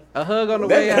hug? A hug on the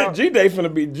way That out. G-Day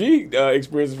finna be,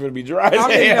 experience is finna be dry as I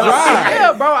mean, hell. dry.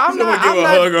 Yeah, bro. I'm Someone not. give I'm a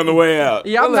not. hug on the way out.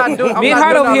 Yeah, I'm not doing. I'm Me and not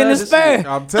Hart doing over all here in that the shit. spare.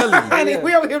 I'm telling you.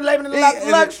 We over here living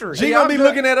in luxury. She Yeah, gonna I'm be good.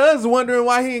 looking at us wondering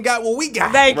why he ain't got what we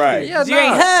got. Thank Right. you. Yeah, You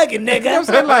ain't nah. hugging, nigga. You know what I'm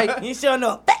saying? Like- you showing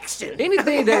no affection.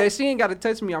 Anything that she ain't got to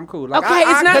touch me, I'm cool. Like, Okay,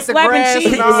 I it's not cut the slapping grass cheeks.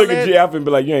 and You all look at that. Jeff and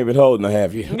be like, you ain't been holding her,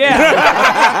 have you?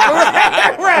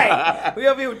 Yeah. right. We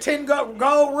over here with 10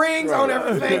 gold rings on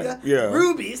every finger. Yeah.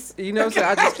 Rubies. You know what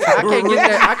I'm saying? I can't get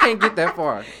that. I can't get that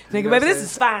far. Nigga, baby, this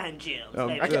is fine, Jim.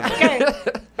 Baby. Okay.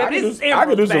 Baby, this is I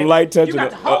could do some light touching. You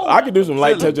got to hold I could do some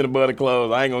light touching above the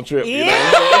clothes. I ain't gonna trip.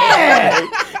 Yeah.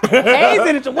 Hayes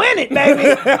in it to win it, baby. You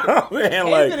know what I'm saying?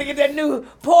 Hayes Like, gonna get that new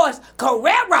Porsche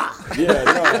Carrera. yeah,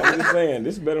 no, I'm just saying.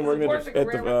 This is better than working at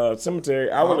the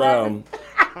cemetery. I would I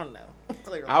don't know.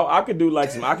 I could do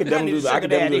like some. I could definitely do. I could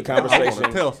definitely do the I want conversation.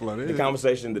 a Tesla. The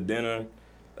conversation, the dinner.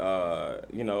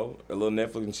 You know, a little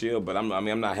Netflix and chill. But I'm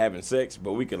not having sex.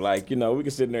 But we could we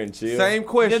could sit in there and chill. Same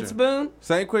question. Good spoon?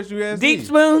 Same question you asked Deep me.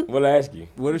 spoon? What I ask you?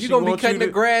 What if You she gonna be want cutting you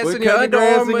the grass what in your cutting the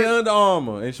grass in Under your Under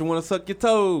Armour, and she want to suck your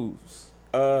toes,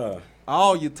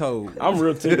 all your toes. I'm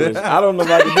real ticklish. I don't know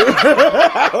if I can do.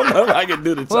 I don't know if I can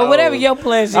do the. Well, toes. whatever your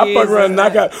pleasure I is. fuck around and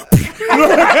knock out.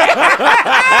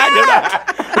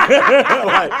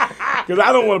 Because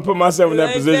I don't want to put myself in that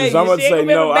Like position. that, So I'm going to she ain't say gonna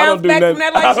be able no. to I don't bounce do back nothing. from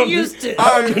that like I she don't used do, to.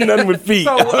 I don't do nothing with feet.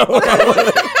 So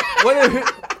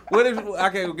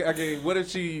what if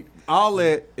she all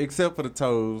that except for the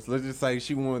toes? Let's just say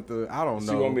she want the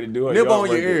She want me to do her nib yard on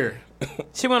your work. ear,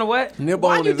 She want to what? nib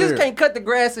Why on you his just ear. can't cut the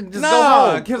grass and just go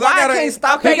Nah, home? 'cause Why I gotta- can't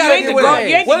stop? Okay, You you gotta ain't get the with girl. it.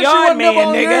 You ain't What the if she yard want nib man,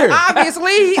 on your nigga. ear?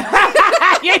 Obviously.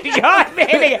 You ain't the yard man,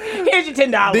 nigga. Here's your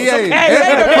 $10. DA, Okay,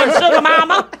 answer the sugar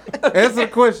mama. Answer the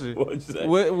question. What'd you say?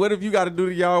 What if you got to do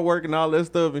the yard work and all that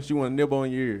stuff, and she want to nib on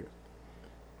your ear?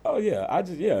 Oh,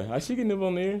 yeah. She can nib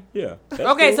on the ear. Yeah. That's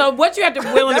Okay, cool. so what you have to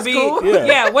willing to be? cool.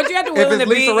 Yeah. What you have to If willing it's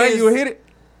to be Lisa Ray, is you hit it.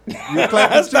 You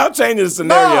clap it. Stop changing the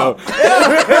scenario.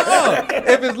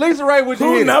 If it's Lisa Ray, would you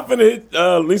Who's hit it? not finna hit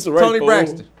Lisa Ray? Tony fool?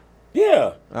 Braxton.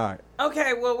 Yeah. All right.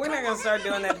 Okay, well, we're not gonna start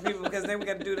doing that to people because then we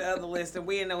got to do the other list, and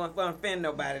we ain't no one gonna offend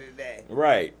nobody today.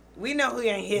 Right. We know who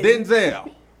ain't hitting. Denzel.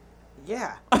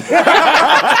 Yeah.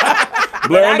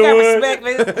 Blair I got Underwood.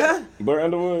 respect. Huh? Blair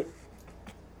Underwood.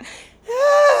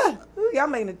 Ooh, y'all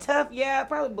making it tough. Yeah,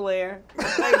 probably Blair.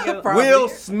 Thank you. Will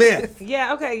Smith.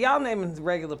 Yeah, okay, y'all naming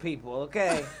regular people,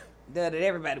 okay? That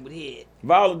everybody would hit.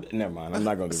 Viola. Never mind. I'm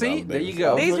not gonna do See? Viola there Davis. you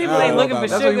go. These people I ain't don't looking know for about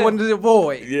That's what sugar. you wanted to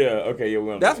avoid. Yeah. Okay.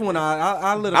 Yeah. That's when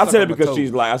I let her I suck said it on my because toes.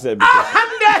 she's like. I said it because.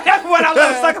 That's what I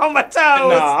love to suck on my toes.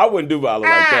 Nah, I wouldn't do Vala like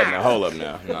that. Now, hold up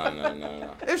now. No.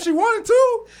 If she wanted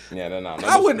to,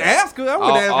 I wouldn't ask her. I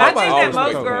wouldn't ask I nobody. think that most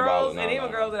respect girls, no, and even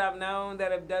no. girls that I've known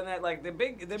that have done that, like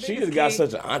the She just got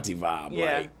such an auntie vibe.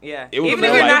 Yeah, like, yeah. It would Even if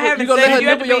feel you're like- not having You gonna let sex, her you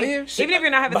have to nibble be. your ear? Even if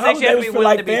you're not having But sex, you have to be feel willing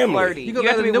like to be family. flirty. You You gonna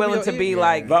have to let be her nibble willing your to be ear?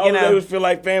 like, Viola Davis feel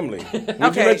like family. Would you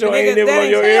let your nigga, hand nibble that on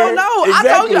your ain't- ear? Hell no. Exactly.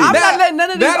 I told you, I'm not letting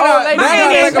none of these That- old ladies. my Now hand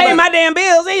I ain't think paying about- my damn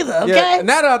bills either. Okay. Yeah,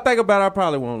 now that I think about it, I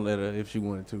probably won't let her if she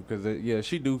wanted to, because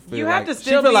she do feel You like have to she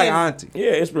still feel be like in- auntie.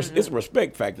 Yeah, it's a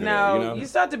respect factor there, No, you know? you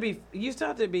start to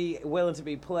be willing to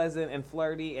be pleasant and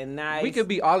flirty and nice. We could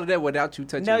be all of that without you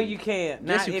touching No, me. you can't.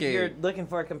 Yes, Not you if can. you're looking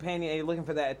for a companion and you're looking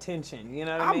for that attention. You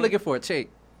know what I mean? I'm looking for a chick.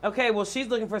 Okay, well, she's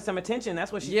looking for some attention.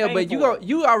 That's what she's Yeah, paying but for.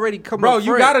 you already come Bro, up you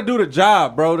front. gotta do the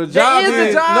job, bro. The job That is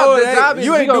the job. No, the it ain't. job is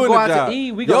You we ain't gonna doing go the out job. to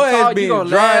eat. We Your gonna ass talk. You being gonna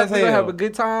dry laugh. as We gonna have hell. a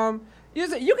good time. You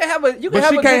can have a But she good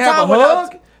can't have time a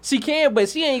without- hug? She can, but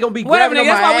she ain't gonna be Whatever, grabbing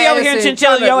nigga, on that's my why we over ass here in and chinchilla,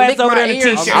 trying to your ass lick over my there in a ear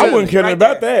and t-shirt. shit. I wouldn't care Right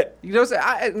about there. that. You know what I'm saying?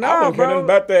 I Nah, wouldn't care bro.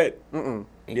 about that.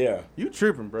 Yeah. You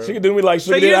tripping, bro. She could do me like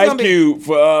Sugar you're did Ice gonna be- Cube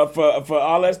for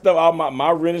all that stuff. All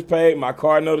my rent is paid, my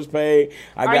car note is paid.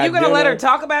 I Are got you gonna let dinner. her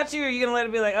talk about you, or are you gonna let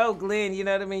her be like, "Oh, Glenn, you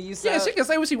know what I mean? You so." Yeah, she can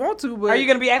say what she wants to, but Are you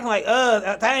gonna be acting like,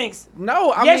 thanks?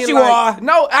 No, I Yes, mean, you like, are.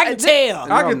 No, I can tell.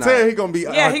 No, I I'm can not. tell he gonna be.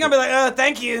 Yeah, he gonna be like,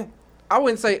 thank you. I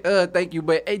wouldn't say thank you,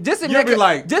 but just in You'll that be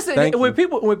like, just in, "Thank when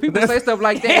you." people say stuff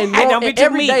like that in, Don't be in too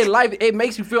everyday meek. life, it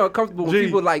makes you feel uncomfortable when G.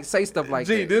 people like say stuff like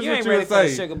Gee, that. this is You what ain't you ready would for the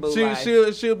say. sugar boo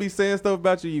life. She'll be saying stuff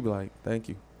about you. You be like, thank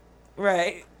you.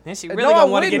 Right. And she really No, I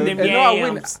gonna want to get wouldn't. them No, I yams.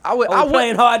 wouldn't. I would- Oh, I would-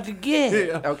 playing hard to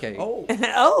get. Okay. Oh.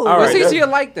 All But right, see, that's- she'll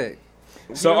like that.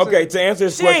 So okay, to answer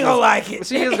this She ain't question, gonna like it.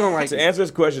 She is gonna like to it. answer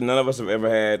this question, none of us have ever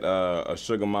had a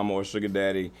sugar mama or sugar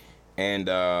daddy, and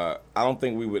I don't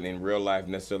think we would in real life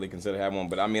necessarily consider having one.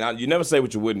 But I mean, you never say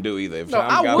what you wouldn't do either. If No, Sean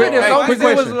I got would one- as long quick as it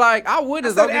was question. like I would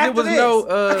as I long said as it was after no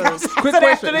Quick after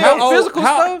question: this. How old, Physical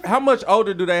stuff? how much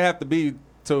older do they have to be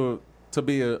to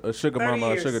be a sugar 30 mama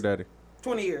or years. sugar daddy?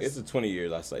 20 years. It's a 20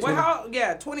 years, I say. well, how?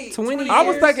 Yeah, 20 20 I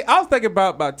was years. thinking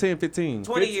about 10, 15.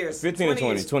 20 years. 15 to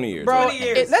 20, 20 years. Bro, 20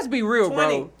 years. let's be real,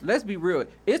 20. bro. Let's be real.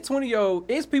 It's 20-year-old.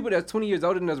 It's people that's 20 years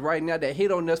older than us right now that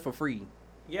hit on us for free.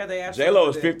 Yeah, they J absolutely Lo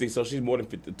is did. 50, so she's more than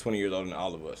 50, 20 years older than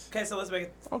all of us. Okay, so let's make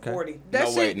it Okay. 40. That No,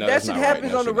 shit, wait, no, that that's shit not right.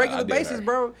 happens No, on a she not. regular I did basis, her.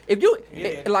 bro. If you Yeah.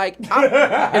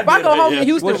 if I go home to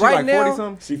Houston What, she right like 40 now,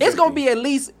 something? She it's gonna 50. be at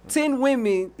least 10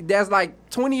 women that's like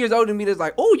 20 years older than me. That's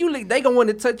like, oh, they gonna want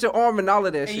to touch your arm and all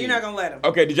of that And shit. you're not going to let him.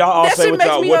 Okay, did y'all all That say shit what makes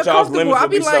y'all me what y'all's uncomfortable. limits I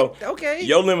would be be? like, So okay.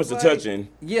 your limits are Like- touching.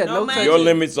 Yeah, No no man. touching. Your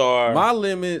limits are. My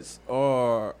limits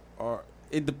are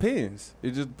it depends.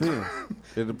 It just depends.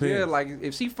 It depends. Yeah, like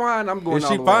if she fine, I'm going. if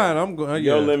all she the way. fine, I'm going.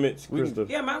 Your yeah. limits, We can- Krista.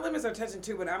 Yeah, my limits are touching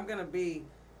too, but I'm going to be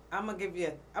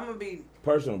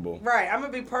Personable. right. I'm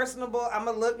going to be personable. I'm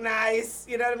going to look nice.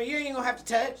 You know what I mean? You ain't going to have to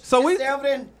touch. So Just we- stay over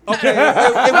there and- Okay. I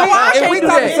if can't we do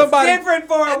talking that. somebody, It's different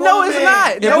for a No, woman. it's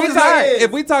not. if No, we it's talking, not.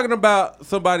 if we talking about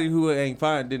somebody who ain't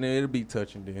fine, then it'll be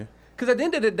touching. Then Because at the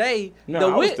end of the day,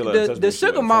 No, I would still let her touch the me, she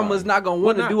sugar wasn't mama's fine. not gonna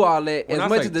want to When do all that when as I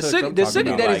much say as the touch, sugar. I'm The talking sugar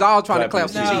about daddy's like all trying to clapping clap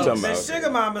the some cheeks. No, talking the about- sugar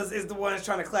mamas is the ones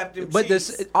trying to clap them But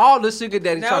cheeks. all the sugar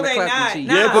daddies No, trying to they clap not. some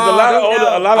cheeks. No. Yeah, because a lot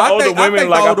of I older think women, the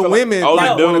like I older feel like women older like,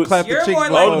 want to dudes, clap the You're cheeks. more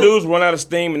more. older likely- dudes run out of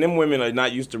steam, and them women are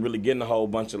not used to really getting a whole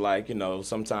bunch of like,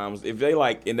 sometimes if they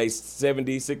like in their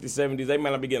 70s, 60s, 70s, they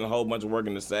might not be getting a whole bunch of work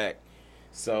in the sack.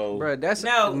 So Bro, that's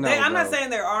I'm not bro. saying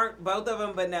there aren't both of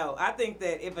them, but no. I think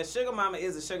that if a sugar mama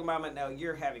is a sugar mama, no,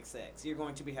 you're having sex. You're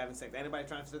going to be having sex. Anybody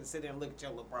trying to sit there and look at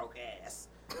your little broke ass.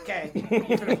 Okay? You're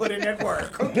going to put in that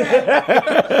work.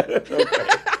 Okay?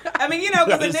 I mean,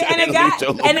 because and a guy,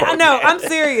 and I know, I'm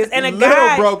serious. And a Little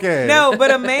guy, broke ass. no,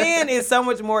 but a man is so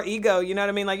much more ego. You know what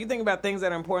I mean? Like, you think about things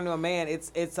that are important to a man,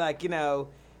 it's like,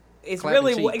 it's Clapping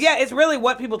really cheeks. it's really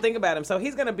what people think about him. So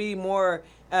he's gonna be more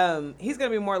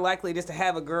likely just to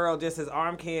have a girl just as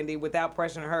arm candy without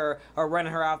pressuring her or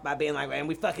running her off by being like, and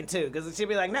we fucking too, because she'll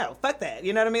be like, no, fuck that.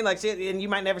 You know what I mean? Like shit, and you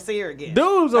might never see her again.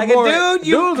 Dudes are Like a more. dude,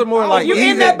 Dudes are more oh, like you in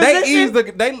easy- that they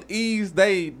position? ease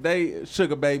they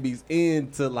sugar babies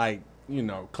into like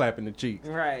clapping the cheeks.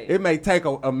 Right. It may take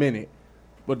a minute,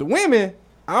 but the women,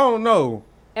 I don't know.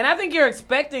 And I think you're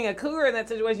expecting a cougar in that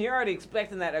situation. You're already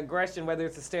expecting that aggression, whether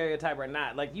it's a stereotype or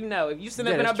not. Like, if you sit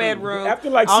up in a that's true. bedroom after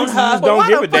like on 6 her, years, But don't why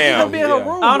give the a fuck you damn. gonna be in her Yeah.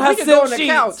 room? on We her could go silk on the sheets.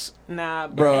 couch. Nah,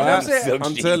 Bro, you know what I'm saying? Silk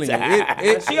I'm sheets. telling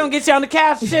you, She gonna get you on the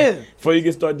couch too. Before you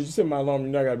get started, did you set my alarm?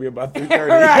 You're not gotta be about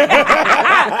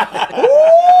 3:30.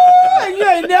 Ooh, you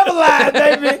ain't never lied,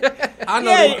 baby. I You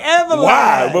know. ain't ever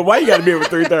Why? lied. But why you gotta be up at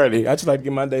 3:30? I just like to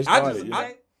get my day I started. just, you know?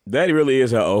 I, That really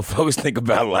is how old folks think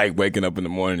about like waking up in the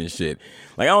morning and shit.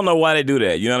 Like I don't know why they do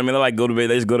that. You know what I mean? They like go to bed.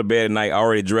 They just go to bed at night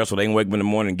already dressed so they can wake up in the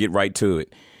morning and get right to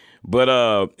it.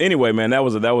 But anyway, man, that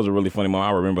was a really funny moment.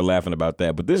 I remember laughing about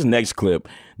that. But this next clip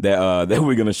that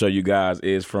we're gonna show you guys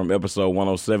is from episode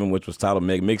 107, which was titled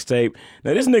 "Meg Mixtape."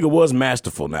 Now, this nigga was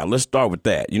masterful. Now, let's start with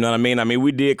that. You know what I mean? I mean,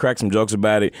 we did crack some jokes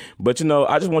about it, but you know,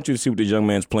 I just want you to see what this young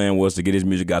man's plan was to get his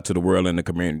music out to the world and the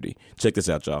community. Check this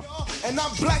out, y'all. And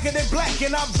I'm blacker than black,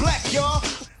 and I'm black, y'all.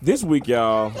 This week,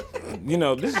 y'all, you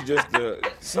know, this is just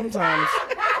sometimes.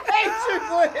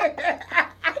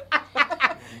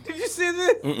 Did you see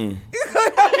this?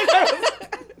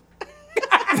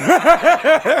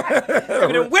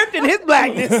 Been whipped in his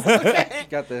blackness.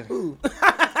 Got the.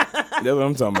 That's what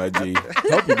I'm talking about, G.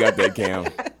 Hope you got that, Cam.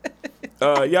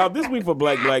 Y'all, this week for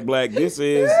Black, this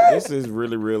is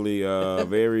really, really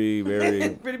very, very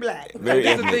pretty black. Very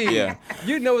That's the ethnic, thing. yeah.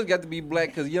 You know it's got to be black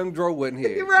because Young Dro wasn't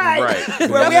here. Right.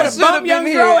 Well, we had to bump Young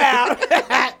Dro out.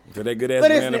 For that good ass For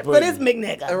man to this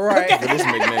McNigga. Right. For this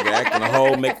McNigga acting a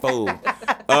whole McFool.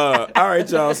 All right,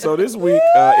 y'all. So this week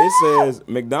it says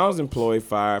McDonald's employee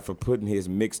fired for putting his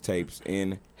mixtapes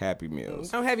in Happy Meals.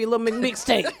 Don't have your little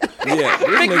McMixtape. Yeah,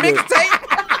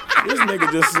 this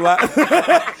nigga just slide.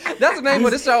 That's the name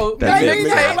of the show. This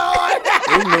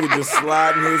nigga just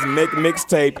sliding his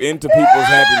mixtape into people's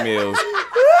Happy Meals.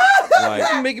 Like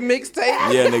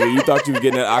mixtape. Yeah, nigga, you thought you were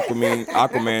getting that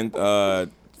Aquaman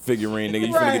figurine, nigga.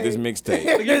 You finna get this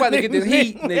mixtape. You about to get this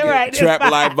heat, nigga. Right. Trap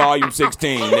Life Volume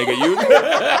 16, nigga. You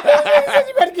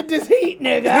better get this heat,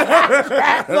 nigga.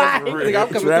 Trap Life. Nigga, I'm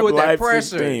coming through with that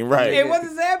pressure. 16, right. And what's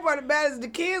the sad part about it is the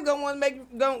kids gonna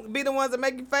be the ones that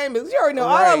make you famous. You already know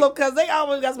all them because they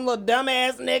always got some little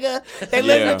dumbass nigga. They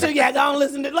listen to you. I don't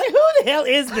listen to like who the hell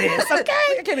is this? Okay,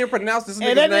 I can't even pronounce this nigga's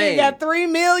and that name. nigga got 3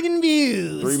 million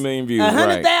views. 3 million views.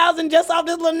 100,000 just off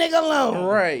this little nigga alone.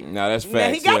 Right. Now that's facts.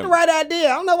 Now he got the right idea.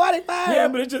 I don't know why they fired him. Yeah,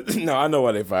 but it's just no. I know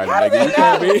why they fired him. Nigga. You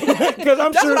can't be because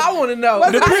I'm That's sure. what I want to know.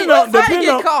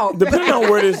 Depending on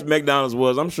where this McDonald's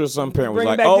was, I'm sure some parent was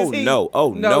like, "Oh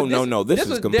no, this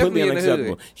is completely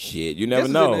unacceptable." Shit, you never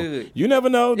know. You never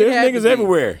know. There's niggas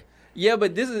everywhere. Yeah,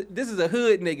 but this is a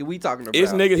hood nigga we talking about.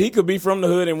 It's nigga. He could be from the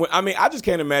hood, and I mean, I just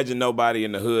can't imagine nobody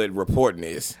in the hood reporting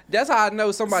this. That's how I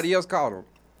know somebody else called him.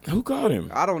 Who called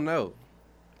him? I don't know.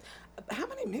 How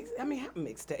many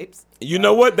mixtapes? You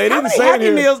know what? They didn't say it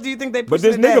here. Meals do you think they? But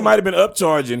this nigga might have been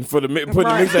upcharging for putting the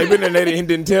mixtape in there. And they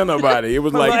didn't tell nobody. It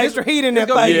was like extra heat in there.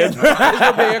 It's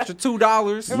gonna be extra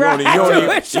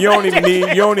 $2. You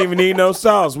don't even need no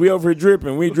sauce. We over here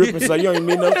dripping. We dripping, so you don't even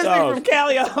need no sauce. From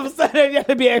Cali, all of a sudden, you have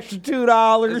to be extra $2.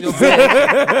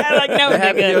 Like, no, the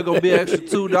Happy Meal gonna be extra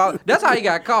 $2. That's how he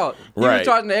got caught. He was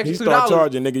charging the extra $2. He started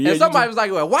charging, nigga. And somebody was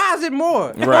like, "Well, why is it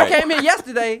more?" Right. I came in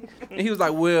yesterday, and he was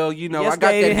like, "Well, you know, I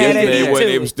got that."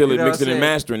 Yesterday, it was still mixing and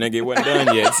mastering, nigga. It wasn't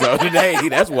done yet. So today,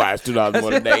 that's why it's $2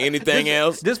 more today. Anything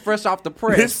else? This fresh off the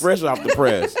press. This fresh off the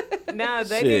press. No,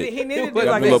 he needed to do got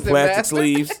like little plastic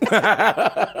sleeves.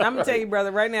 I'm gonna tell you,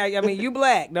 brother, right now. I mean, you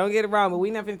black. Don't get it wrong, but we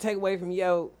not gonna take away from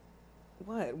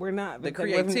what? We're not. The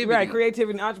creativity. Right,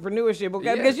 creativity and entrepreneurship, okay?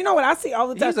 Yeah. Because you know what I see all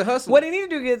the time? He's a hustler. What they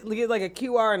need to do is get like a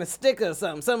QR and a sticker or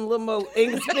something a little more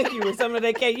inconspicuous, something that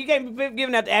they can't. You can't be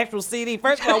giving out the actual CD.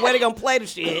 First of all, where they gonna play the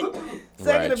shit?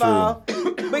 Second of all,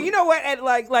 but you know what?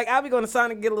 Like I'll be going to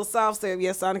Sonic and get a little soft serve.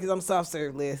 Yes, Sonic is on the soft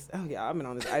serve list. Oh yeah, I've been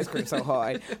on this ice cream so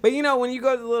hard. But you know, when you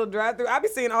go to the little drive-thru, I be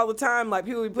seeing all the time like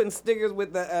people be putting stickers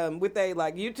with the with a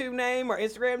like YouTube name or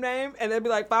Instagram name, and they'd be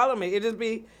like, "Follow me."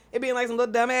 It be in like some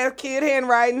little dumbass kid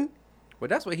handwriting. Well,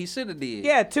 that's what he should have did.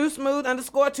 Yeah, too smooth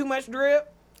 _ too much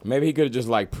drip. Maybe he could have just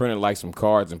like printed like some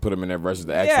cards and put them in there versus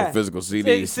the actual physical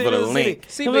CDs for the link.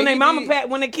 See, when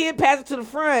when the kid passes it to the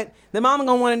front, the mama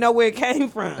gonna want to know where it came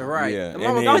from. Right. Yeah. The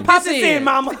mama Don't pop this in,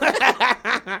 mama.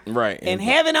 Right. And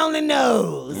heaven only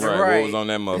knows. Right. What was on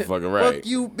that motherfucker? Right. Fuck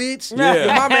you, bitch. Yeah.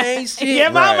 Your mama ain't shit. Your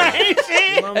mama ain't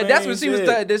shit. And that's when she was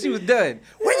done. Then she was done.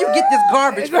 Where you get this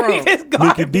garbage from?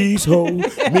 Mickey D's hoe.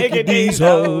 Mickey D's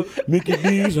hoe. Mickey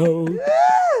D's hoe.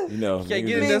 You know. Can't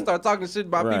get in there and start talking shit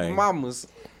about people's mamas.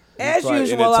 As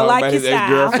usual, I like your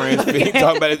style.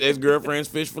 Talking about his ex-girlfriend's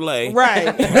fish fillet.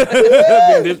 Right.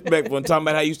 Being disrespectful and talking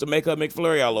about how he used to make her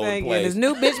McFlurry all over the place. And his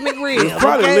new bitch McRib. It's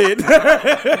probably lit.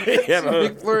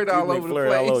 McFlurry all over the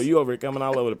place. You over here coming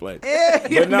all over the place. Yeah,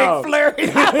 but no.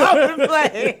 McFlurry all over the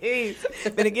place.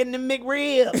 Been getting the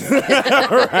McRibs.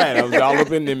 Right, I was all up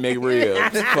in them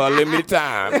McRibs for a limited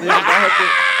time.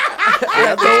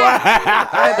 I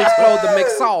had to explode the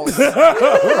McSauce.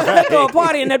 Go a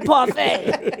party in that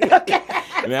parfait.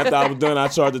 And after I was done, I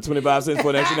charged her 25 cents for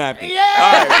an extra napkin. Yeah.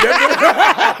 All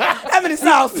right. How many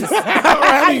sauces? How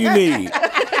many you need?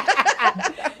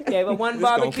 Gave her one This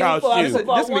gonna barbecue cost for you.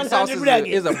 This mixed sauce 100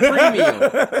 nuggets. is a premium.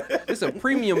 It's a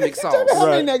premium mixed sauce. How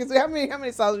many Right. nuggets? How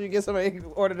many sauces you get somebody who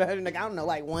ordered 100 nuggets? I don't know,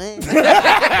 like one. What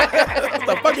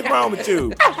the fuck is wrong with you?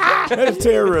 That is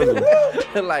terrorism.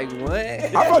 Like what? I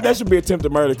thought that should be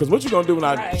attempted murder, because what you gonna do when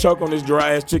I choke on this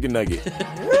dry ass chicken nugget?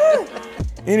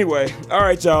 Anyway, all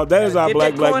right, y'all. That is our Get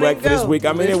black that corn and for this go. week.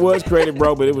 I mean, it was creative,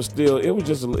 bro, but it was a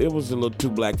little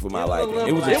too black for my liking.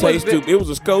 It was a taste too. It was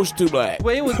a skosh too black.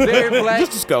 Well, it was very black.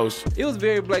 Just a skosh. It was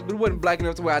very black, but it wasn't black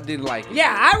enough to where I didn't like it.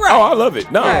 Yeah, I Oh, wrote. I love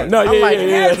it. No, Right. no, I yeah, like yeah, it.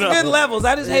 yeah. It has no. good levels.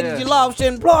 I just hated Yeah. you lost your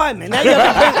employment. Now you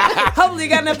hopefully you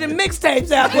got enough of them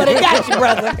mixtapes out where they got you,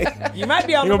 brother. You might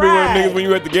be on You the gonna be one of the niggas ride. when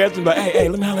you at the gas station, like, hey,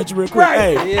 let me holler at you real quick.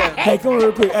 Right. Hey, Yeah. hey, come on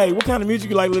real quick. Hey, what kind of music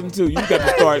you like listening to? You got to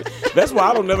start. That's why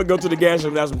I don't never go to the gas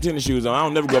station without some tennis shoes on. I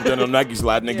don't never go up there no Nike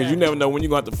slide, nigga, because you never know when you're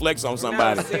going to have to flex on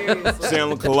somebody. seriously.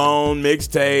 Selling cologne,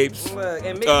 mixtapes, Look,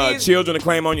 and Mick children to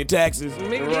claim on your taxes.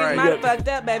 Might Right. have fucked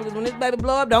up, baby, because when this baby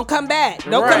blow up, don't come back.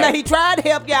 Don't Right. come back. He tried to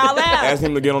help y'all out. Ask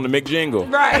him to get on the Mick Jingle.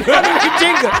 Right. He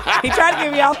tried to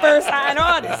give y'all first sign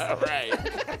artists.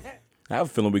 I have a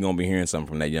feeling we're going to be hearing something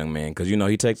from that young man, because, you know,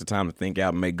 he takes the time to think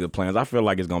out and make good plans. I feel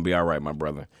like it's going to be all right, my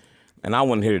brother. And I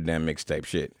want to hear the damn mixtape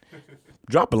shit.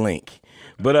 Drop a link.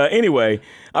 But anyway,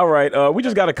 all right, we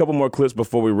just got a couple more clips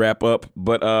before we wrap up,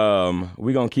 but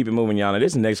we're going to keep it moving, y'all. Now,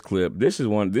 this next clip, this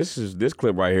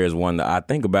clip right here is one that I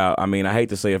think about. I mean, I hate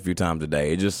to say it a few times a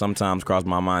day. It just sometimes crosses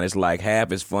my mind. It's like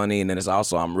half is funny, and then it's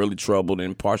also I'm really troubled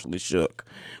and partially shook.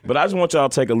 But I just want y'all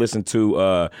to take a listen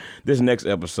to this next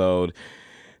episode.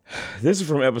 This is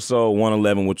from episode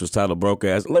 111, which was titled Broke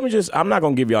Ass. I'm not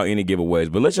going to give y'all any giveaways,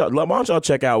 but why don't y'all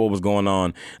check out what was going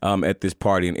on at this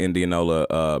party in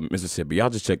Indianola, Mississippi. Y'all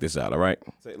just check this out, all right?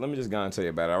 So, let me just go and tell you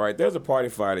about it, all right? There's a party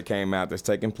fire that came out that's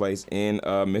taking place in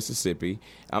Mississippi.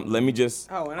 Let me just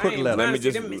read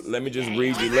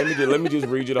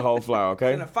you the whole flyer,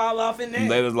 okay? Gonna fall off in there.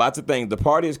 There's lots of things. The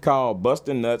party is called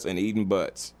Bustin' Nuts and Eating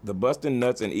Butts. The Bustin'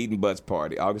 Nuts and Eating Butts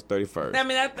party, August 31st. I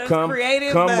mean, that's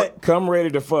creative, but... Come ready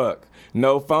to fuck.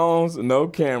 No phones, no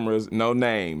cameras, no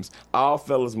names. All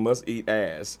fellas must eat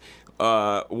ass.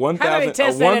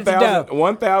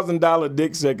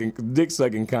 $1,000 dick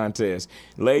sucking contest.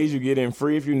 Ladies, you get in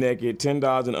free if you naked.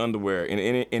 $10 in underwear in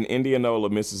Indianola,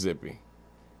 Mississippi.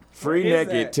 Free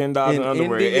naked, $10 in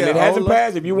underwear, and it hasn't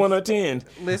passed. If you want to attend,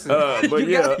 Listen, but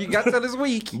you got till this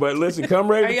week. But listen, come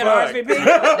ready to Are you gonna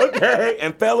fuck. Okay,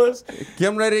 and fellas,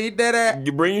 Come ready to eat that ass.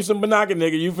 you bring you some banana,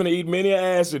 nigga. You finna eat many a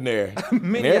ass in there.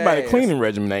 And everybody ass. cleaning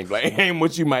regimen ain't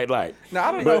what you might like. Now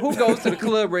I don't know who goes to the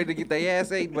club ready to get their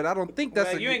ass ate, but I don't think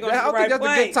that's Well, you ain't I going to don't the think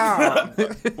right that's a good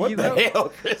time. What You the know? hell,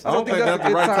 Chris? I don't think that's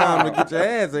the right time to get your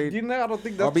ass ate. You know, I don't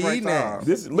think that's I'll be the right eating time.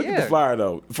 ass. Look at Yeah. the flyer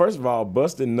though. First of all,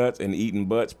 busting nuts and eating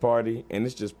butts party, and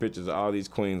it's just pictures of all these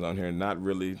queens on here. Not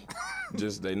really,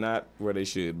 they not where they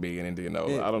should be in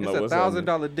Indianola. I don't know It's what's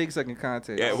 $1,000 dick sucking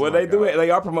contest. Yeah, well, they do it.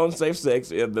 They are promoting safe sex.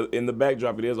 In the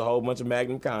backdrop, it is a whole bunch of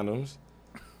Magnum condoms.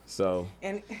 So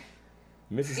And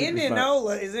Mississippi.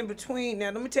 Indianola is in between.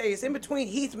 Now, let me tell you, it's in between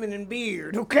Heathman and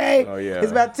Beard, okay? Oh, yeah.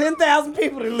 It's about 10,000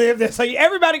 people that live there, so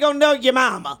everybody gonna know your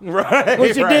mama. Right.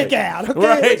 With your right, dick out,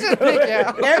 okay? Right.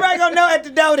 Everybody gonna know at the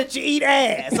door that you eat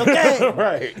ass, okay?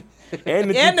 Right. And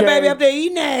that And the you baby came- up there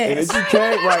eating And ass.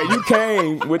 that you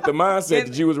came with the mindset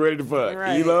that you was ready to fuck.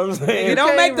 Right. You know what I'm saying? You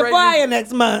don't make the ready- flyer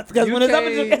next month, because You when it's up,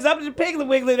 came- it's up to the Piggly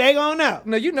Wiggly, they gonna know.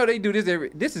 No, you know they do this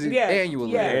this is Yeah,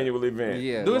 annually. yeah. Annual event.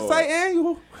 Yeah. Do it Lord. say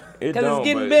annual? It 'Cause it's don't,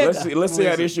 getting but bigger. let's see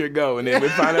how this year go, and then we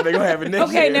find out they're gonna have it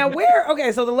next year. Okay, now where?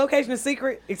 Okay, so the location is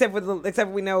secret, except for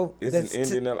we know It's that's in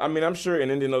Indianola. I mean, I'm sure in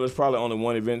Indianola there's probably only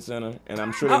one event center, and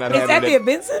I'm sure they're not It's having at it the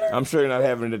event center. I'm sure they're not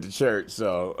having it at the church.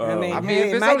 So I mean, I mean, hey,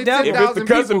 if it's Mike only Dunn- if it's the 10,000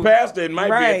 cousin people. pastor, it might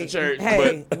be at Right. the church.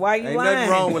 Hey, why you Ain't lying? nothing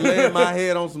wrong with laying my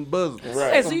head on some buzzers. But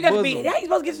right, Hey, so you got to be. bosom. How you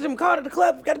supposed to get to them card at the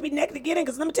club? You got to be naked to get in.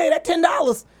 Because let me tell you, that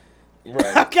 $10.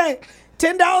 right. Okay,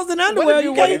 $10 in underwear. What if You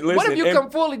you, can't. Listen, what if you and- come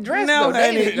fully dressed? No, though?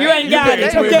 honey, They- you ain't got pay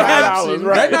it. $25, Okay.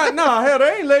 right? They not, hell,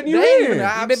 they ain't letting you They ain't in. an You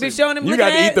better be option. showing them. You looking got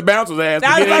to at- eat the bouncer's ass to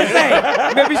I was get about to say,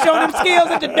 you better be showing them skills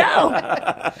at the door.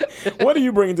 in. What are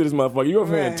you bringing to this motherfucker? You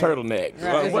over here in Right. turtleneck.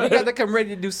 Right. Like, You what? got to come ready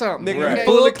to do something. Nigga, Right. you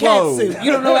Full fully cat clothed. suit.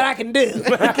 You don't know what I can do.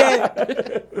 Okay,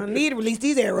 I need to release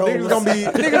these arrows. Niggas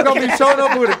gonna be showing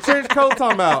up with a trench coat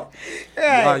talking about.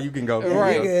 Right. You can go.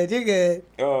 Right. You're good. You're good.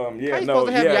 Yeah, How you no, supposed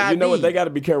to have yeah, your you know what? ID? They got to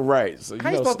be careful, right? So, How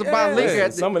you supposed to buy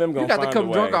liquor? Some of them gonna You got to find come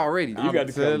a drunk way. already. You got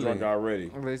to come drunk already.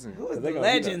 Listen.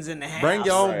 Legends in the house. Bring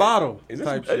your own bottle. This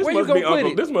type shit. Where you gonna put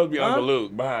it? This must be Uncle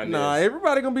Luke behind Nah, this.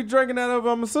 everybody gonna be drinking that up,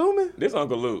 I'm assuming. This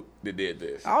Uncle Luke that did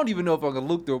this. I don't even know if Uncle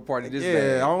Luke threw a party this Yeah,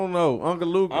 bad. I don't know. Uncle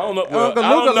Luke. I don't know. Well, Uncle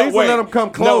I Luke don't at least know. let him come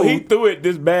close. No, he threw it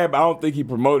this bad, but I don't think he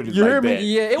promoted it You like hear me? that.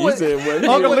 Yeah, it He was- said,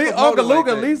 well, Uncle, wasn't Uncle promoted Luke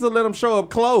like at that. least will let him show up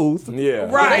clothed.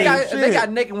 yeah. Right. They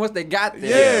got naked once they got there.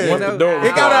 Yeah. You Once know? the door was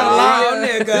It got out of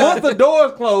line. Oh, nigga. Once the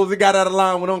doors closed, it got out of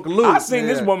line with Uncle Luke. I seen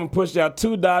this Yeah. woman push out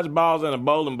 2 dodgeballs and a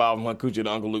bowling ball from her coochie at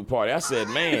the Uncle Luke party. I said,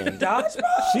 man, Dodgeball?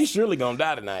 she's surely gonna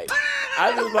die tonight.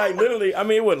 I was like, literally. I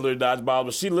mean, it wasn't literally dodgeball,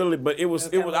 but she literally. But it was.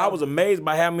 I was amazed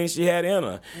by how many she had in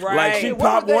her. Right. Like she What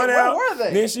popped were they? one What out, were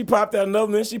they? then she popped out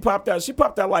another, then she popped out. She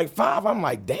popped out like 5. I'm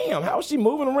like, damn, how is she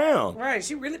moving around? Right,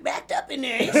 she really backed up in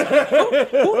there.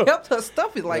 Who helped her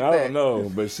stuff it like I that? don't know,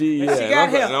 but she. But she got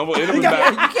help. It was You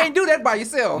about, can't do that by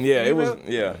yourself. yeah, it You was. know?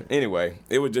 Yeah. Anyway,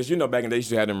 it was just back in the day, you used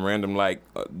to have them random like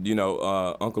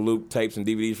Uncle Luke tapes and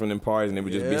DVDs from them parties, and it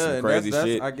would just be some and crazy that's,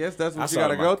 shit. I guess that's I what you saw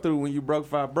gotta them go out. through when you broke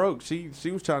 5 broke. She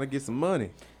was trying to get some money.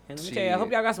 And let me tell you, I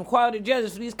hope y'all got some quality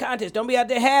judges for these contests. Don't be out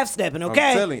there half stepping, I'm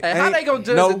okay? telling you. Hey, how Ain't they gonna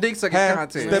judge no the dick sucking half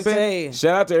contest? Let me stepping. tell you.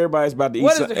 Shout out to everybody that's about to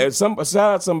What eat. is Shout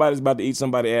out somebody's about to eat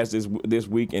somebody's ass this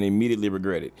week and immediately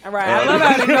regret it. All right, I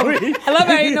love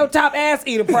how ain't no top ass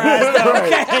eater prize, though,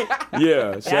 okay?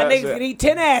 Yeah, Y'all shout niggas can eat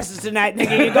 10 asses tonight,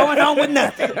 nigga. You're going home with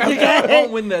nothing, You got okay?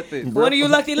 home with nothing. One of you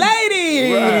lucky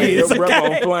ladies. Right, your breath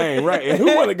okay? on flame, right? And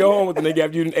who want to go home with the nigga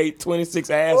after you done ate 26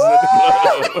 asses at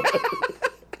the club?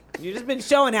 You just been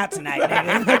showing out tonight,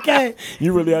 nigga, okay?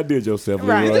 You really outdid yourself,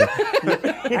 Right. Leroy.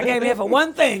 I came here for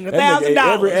one thing, That nigga ate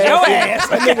every $1,000. Your ass. ass.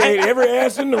 That nigga ate every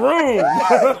ass in the room.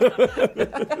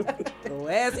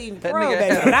 Your ass eating That pro, nigga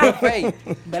baby. had a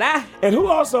face. But I And who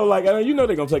also like? I know you know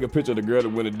they're gonna take a picture of the girl that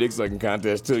win the dick sucking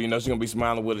contest too. You know she's gonna be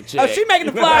smiling with a check. Oh, she making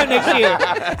the flyer next year.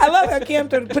 I love how Kim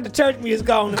put the church music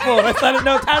on before. So there's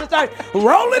no time to start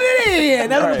rolling it in.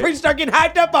 That's when Right. the preacher start getting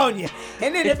hyped up on you.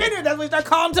 And then if anything, that's when you start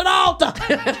calling to the altar.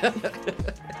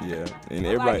 Yeah, and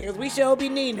Like, everybody. 'cause we sure be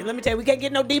needing it. Let me tell you, we can't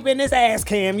get no deeper in this ass,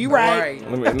 Cam. You right.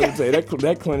 Let me tell you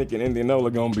that clinic in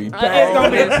Indianola gonna be It's gonna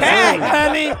be packed,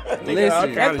 honey.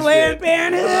 Listen, That's Planned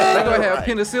Parenthood. they're gonna have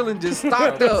penicillin just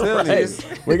stocked up. Hey,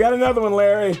 we got another one,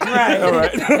 Larry. Right. All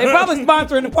right. They probably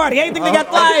sponsoring the party. I ain't think they got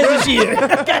flyers this year.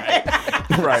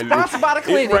 Right. Sponsored by the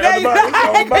clinic. There you go.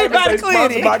 Sponsored by the Sponsored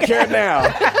clinic. by Care Now.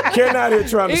 Care Now here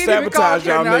trying to He ain't even called sabotage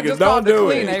y'all Care Now, niggas. just Don't called the do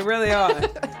clinic. They it. really are.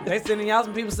 They sending y'all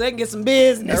some people so they can get some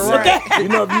business. That's right. Okay? You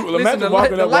know, if you Listen, imagine the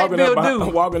walking light bill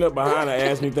due. walking up behind her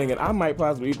ass me thinking I might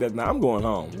possibly eat that. Now I'm going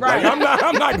home. Right. Like,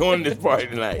 I'm not going to this party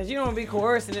tonight. Cause you don't want to be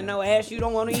coercing in no ass you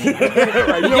don't want to eat.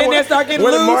 Right, You get in there, start getting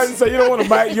what did loose. Martin say? You don't want to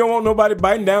bite. You don't want nobody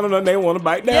biting down on nothing they want to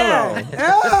bite down on.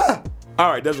 Yeah. All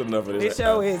right, that's enough of It this.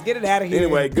 sure is. Get it out of here.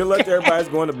 Anyway, good luck to everybody that's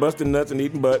going to busting nuts and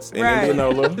eating butts in Right.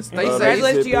 Indianola. Stay safe.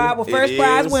 Congratulations to y'all. Well, first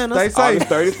prize winners. Stay safe. August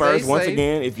 31st. Stay Once safe.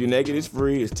 again, if you're naked, it's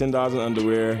free. It's $10 in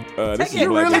underwear. This is it.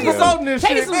 Black Really Exam. promoting this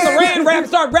Take shit. some saran wrap and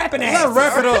start rapping ass. Let's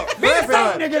wrap it up. Be the Wrap it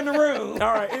up. soap nigga in the room.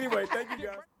 All right. Anyway, thank you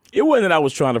guys. It wasn't that I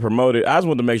was trying to promote it. I just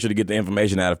wanted to make sure to get the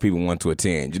information out if people want to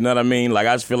attend. You know what I mean? Like,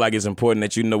 I just feel like it's important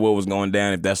that you know what was going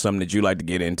down if that's something that you like to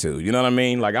get into. You know what I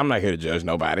mean? Like, I'm not here to judge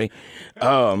nobody.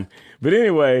 But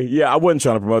anyway, yeah, I wasn't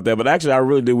trying to promote that. But actually, I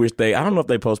really do wish I don't know if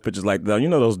they post pictures like that. You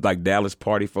know those like Dallas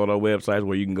party photo websites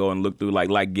where you can go and look through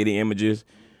like Getty Images?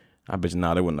 I bet you,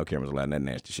 there wasn't no cameras allowed in that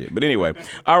nasty shit. But anyway,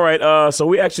 all right. So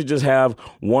we actually just have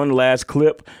one last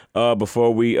clip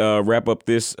before we wrap up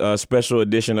this special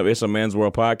edition of It's a Man's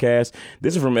World podcast.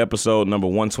 This is from episode number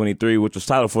 123, which was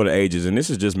titled For the Ages. And this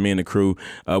is just me and the crew.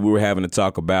 We were having to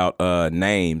talk about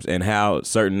names and how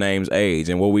certain names age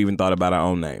and what we even thought about our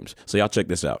own names. So y'all check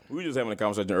this out. We were just having a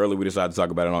conversation earlier. We decided to talk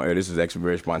about it on air. This is actually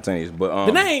very spontaneous. But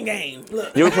The name game.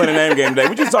 Look. yeah, we're playing a name game today.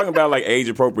 We're just talking about like age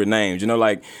appropriate names. You know,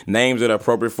 like names that are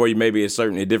appropriate for you maybe at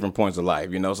different points of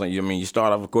life. You know, so you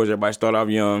start off, of course, everybody start off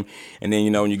young, and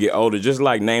then when you get older, just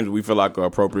like names we feel like are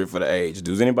appropriate for the age.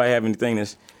 Does anybody have anything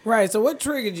that's Right. So what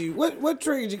triggered you? What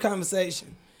triggered your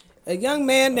conversation? A young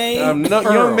man named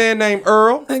Young man named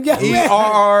Earl. Young man.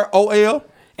 ERROL.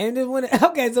 And then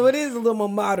okay, so it is a little more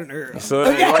modern Earl. so?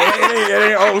 It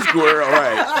ain't old school Earl,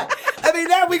 right? I mean,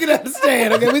 that we can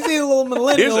understand. Okay, we see a little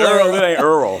millennial. It's Earl. It ain't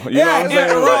Earl. You know what I'm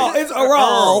saying? It's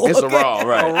Earl. It's a raw,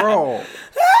 right? Roll.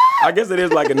 I guess it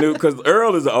is like a new because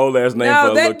Earl is an old ass name No,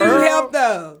 for a that little do kid. help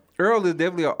though. Earl is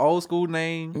definitely an old school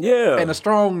name. Yeah. And a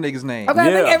strong nigga's name. Okay, I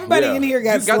think Yeah, everybody yeah. in here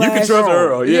got You got- You can slashed. trust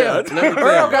Earl, yeah.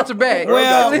 Earl got your back.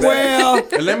 Well,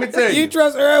 And let me tell you you.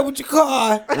 trust Earl with your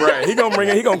car. Right. He gonna bring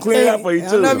it. He gonna clean it up for you I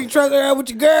don't know if too. you trust Earl with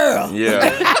your girl.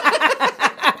 Yeah.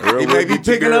 Earl He will may be get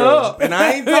your picking her girl. up, and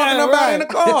I ain't talking about in the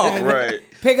car. Right.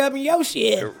 pick up in your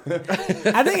shit.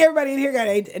 I think everybody in here got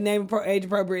age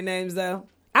appropriate names though.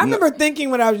 I remember thinking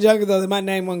when I was younger though that my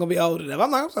name wasn't gonna be old enough.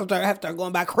 I'm like, I'm supposed to have to start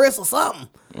going by Chris or something.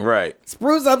 Right.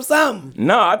 Spruce up something.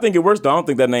 No, I think it works though. I don't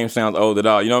think that name sounds old at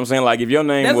all. You know what I'm saying? Like if your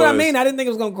name That's was... what I mean. I didn't think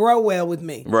it was gonna grow well with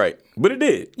me. Right. But it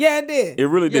did. Yeah, it did. It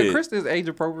really did. Yeah, Chris is age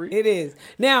appropriate. It is.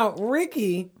 Now,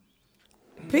 Ricky,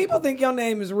 people think your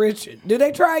name is Richard. Do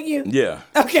they try you? Yeah.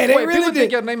 Okay, they Wait, really people do.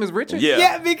 think your name is Richard? Yeah.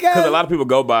 Yeah, because a lot of people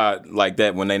go by like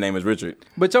that when their name is Richard.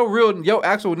 But your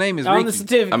actual name is on Ricky. the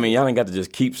certificate. I mean, y'all ain't got to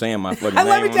just keep saying my fucking And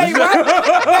name. let me tell you, right?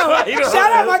 No,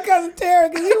 shout out my cousin Terry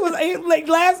because he like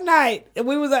last night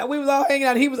we was all hanging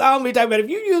out. And he was on me talking about if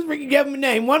you use Ricky, give him a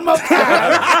name one more time.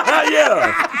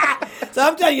 Yeah. So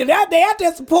I'm telling you, they out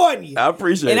there supporting you. I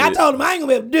appreciate and it. I told him I ain't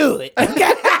gonna be able to do it.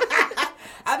 Okay?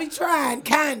 I be trying,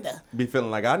 kinda. Be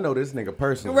feeling like I know this nigga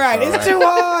personally. Right, all it's too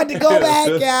hard to go back,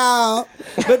 y'all.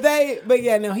 But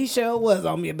yeah, no, he sure was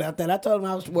on me about that. I told him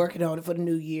I was working on it for the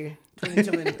new year,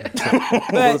 2020.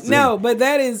 But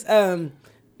that is,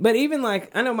 but even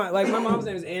like I know my mom's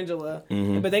name is Angela,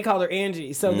 but they call her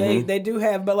Angie. So they do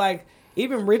have, but like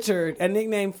even Richard, another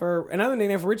nickname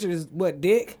for Richard is what,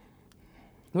 Dick.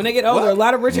 When they get older, a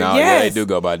lot of Richard. No, yes, yeah, they do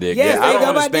go by Dick. Yes, yeah, I they don't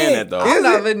go by understand Dick. that though. I'm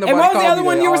not letting nobody And what was the call other me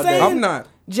one that you were all day. saying? I'm not.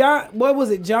 John, what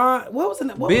was it? John, what was the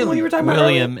one you were talking about?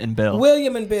 William earlier? and Bill.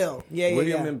 William and Bill. Yeah.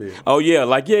 William and Bill. Oh yeah,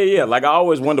 like Like I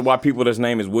always wonder why people that's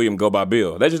name is William go by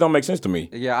Bill. That just don't make sense to me.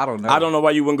 Yeah, I don't know. I don't know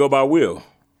why you wouldn't go by Will.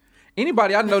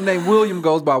 Anybody I know named William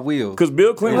goes by Will. Because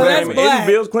Bill Clinton's Well, that's name black. isn't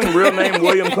Bill Clinton real name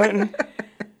William Clinton.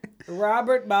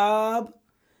 Robert, Bob.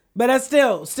 But that's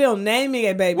still naming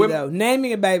a baby though.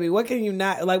 Naming a baby. What can you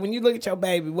not like when you look at your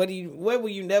baby? What will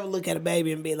you never look at a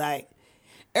baby and be like,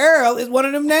 Earl is one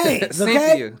of them names. Okay?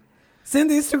 Cynthia.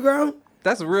 Cynthia's too grown.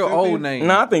 That's a real old name.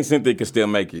 No, I think Cynthia can still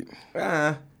make it. You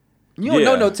don't Yeah.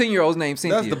 know no 10-year-old's named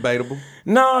Cynthia. That's debatable.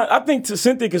 No, I think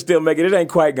Cynthia can still make it. It ain't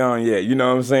quite gone yet. You know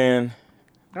what I'm saying?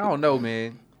 I don't know,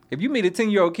 man. If you meet a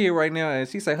 10-year-old kid right now and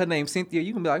she say her name's Cynthia,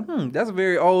 you can be like, that's a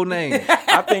very old name.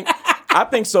 I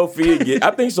think Sophia getting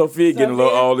a little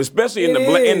old, especially in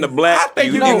the black. I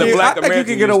think you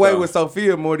can get away with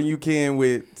Sophia more than you can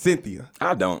with Cynthia.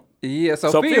 I don't. Yeah,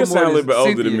 Sophia sound a little bit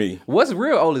older than me. What's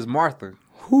real old is Martha.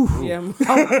 Yeah.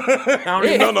 I don't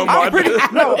even know no Martha.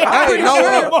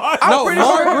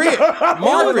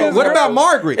 Margaret. What about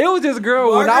Margaret? It was this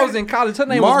girl when I was in college. Her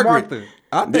name was Martha.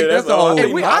 I think Yeah, that's that's old.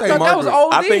 old. I thought that was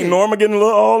old. I think Norma getting a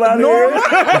little old out here.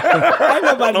 Ain't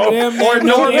nobody damn Or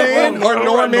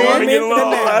Norman. Norma getting a little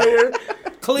old out here.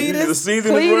 Cletus. The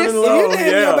season Cletus. is running low.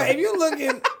 If you're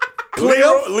looking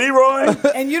Leroy.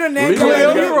 and you done named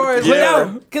Leroy. Yeah.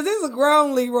 because this is a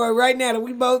grown Leroy right now that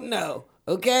we both know.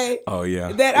 Okay. Oh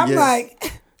yeah. That I'm Yes.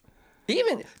 like.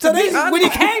 Even So to be when honest- he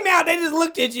came out, they just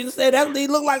looked at you and said, "That he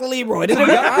looked like Leroy." Did they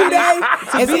look at you days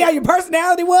and see how your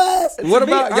personality was? What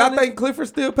about y'all honest- think Clifford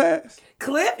still passed?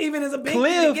 Cliff even is a big,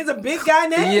 Cliff. is a big guy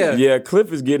name. Yeah. Yeah,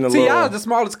 Cliff is getting a T.I. is little. the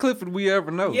smallest Clifford we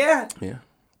ever know. Yeah. Yeah.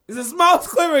 He's a small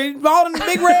Clifford. He's smaller than the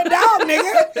big red dog,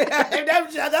 nigga. that's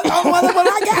the only one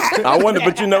I got. I wonder,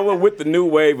 but you know what? With the new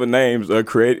wave of names,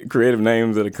 creative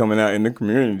names that are coming out in the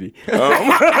community,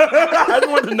 I just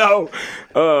want to know,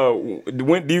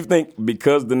 when do you think,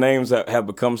 because the names have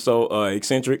become so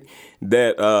eccentric,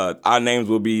 that our names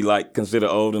will be like considered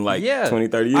old in like 20,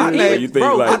 30 years? Or you think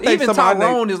Bro, like think even somebody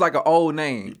Tyrone is like an old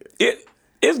name.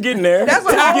 it's getting there? That's a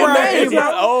It's getting Tyrone there. name,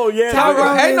 bro. Oh yeah.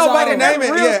 Tyrone Ain't is nobody old.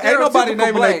 naming. Real Yeah, ain't nobody stereotypical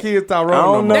naming black. their kids Tyrone. I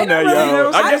don't know They now, don't really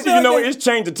y'all. know. I guess I you know feel it's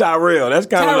changed to Tyrell. That's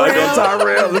kind of like a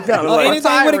Tyrell. It's kind of like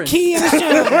Anything with a Tyrant. key in the shun.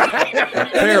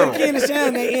 Anything with a key in the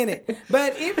shun, they in it.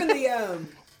 But even the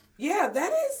yeah,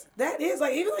 that is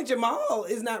like even like Jamal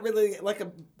is not really like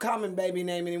a common baby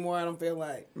name anymore. I don't feel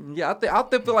like. Yeah, I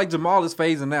feel like Jamal is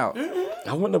phasing out.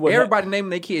 I wonder what Everybody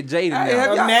naming their kid Jaden now.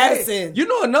 Have y'all- Madison. You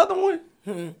know another one?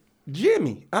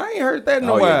 Jimmy. I ain't heard that in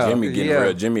a Oh while. yeah, Jimmy getting Yeah.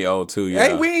 real. Jimmy old too.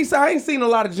 Yeah. Hey, I ain't seen a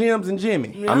lot of Jims and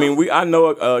Jimmy. I mean, I know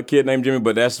a kid named Jimmy,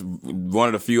 but that's one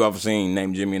of the few I've seen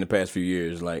named Jimmy in the past few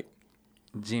years. Like,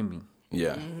 Jimmy.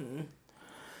 yeah.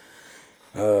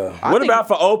 What about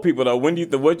for old people though? When do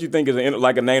you what do you think is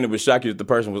like a name that would shock you if the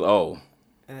person was old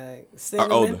or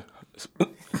Cinnamon. older?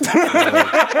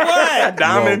 What?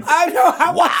 Diamond. I know.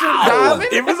 I watched Diamond?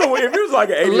 If it was like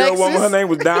an 80-year-old woman, Lexus? her name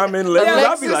was Diamond. Lexus,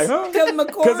 I'd be like, huh?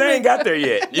 Because they ain't got there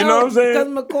yet. You know what I'm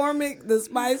saying? Because McCormick, the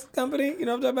spice company, you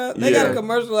know what I'm talking about? They got a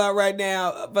commercial out right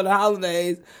now for the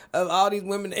holidays of all these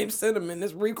women named Cinnamon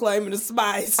that's reclaiming the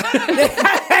spice.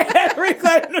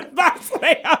 Reclaiming the spice.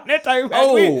 They on there talking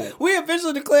about we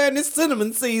officially declaring this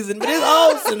cinnamon season, but it's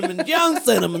old cinnamon, young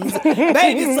cinnamons,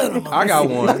 baby cinnamon. I got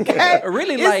one. Okay?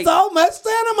 Really It's like so much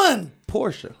cinnamon.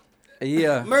 Portia.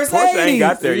 Yeah. Mercedes. Porsche ain't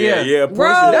got there yet. Yeah, Rose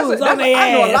Porsche. on their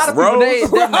I know a lot of people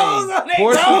Rose. that Rose name. on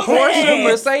their Porsche,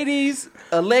 Mercedes,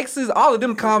 Alexis, all of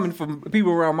them common from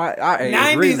people around our age.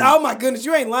 90s. Really. Oh my goodness,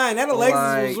 you ain't lying. That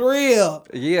Alexis was real.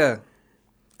 Yeah.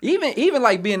 Even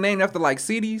like being named after like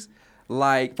cities.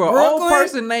 Like for an Brooklyn? old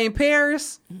person named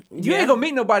Paris, you ain't gonna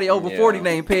meet nobody over 40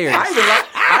 named Paris.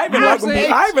 I even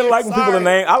like when people are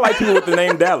named. I like people with the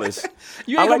name Dallas.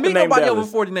 You I ain't like gonna meet the name nobody Dallas.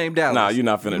 over 40 named Dallas. Nah, you're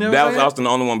not finna. You know what Dallas I'm saying? Austin, the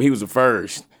only one. He was the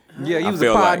first. Yeah, he I was a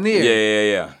feel like. pioneer.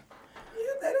 Yeah. Yeah,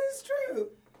 that is true.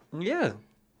 Yeah.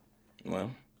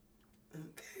 Well.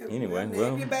 Anyway, Name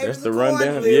well, your babies that's the accordingly.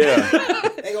 rundown.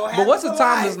 Yeah. They gonna have But what's a us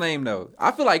timeless alike. name though?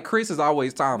 I feel like Chris is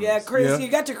always timeless. Yeah, Chris. Yeah.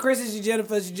 You got your Chris's, your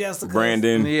Jennifers, your Jessicas.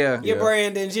 Brandon. Yeah. Your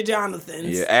Brandons, your Jonathans.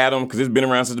 Yeah, Adam, because it's been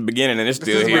around since the beginning and it's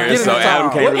still Since here. beginning So of Adam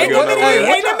time. can't really Ain't go that nowhere.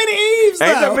 many, ain't that many Eves,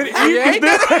 Ain't that though. many Yeah, ain't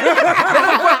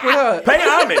that- Pay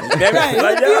homage. Damn Right, it.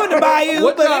 Like, you in the yeah. bayou,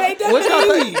 What but y'all it ain't that what y'all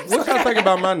many think? Eves. What y'all think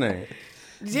about my name?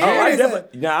 Oh, Jared I is a-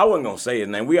 definitely. Nah, I wasn't gonna say his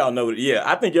name. We all know it. Yeah,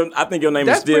 I think your name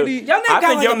That's is still. pretty- Your name I got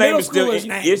think like your a name middle is still. schooler's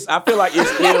name. It's. I feel like it's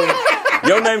still.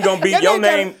 Your name gonna be. Your Your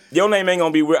name name. Your name ain't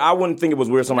gonna be weird. I wouldn't think it was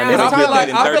weird. Somebody Nah, named I me feel that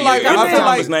in 30 years. It's a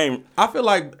timeless name. I feel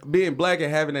like being black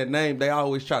and having that name, they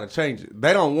always try to change it.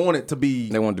 They don't want it to be.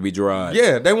 They want it to be Gerard.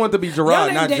 Yeah, they want it to be Your Gerard,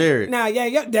 name- not they- Jared. Nah,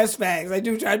 yeah, that's facts. They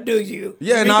do try to do you.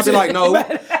 Yeah, and I'll be like, no.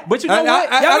 But you know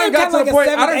what? I Y'all done name got kinda to like the a point.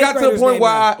 7th, I done got to 8th the point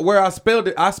grader's where I spelled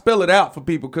it. I spell it out for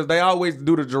people because they always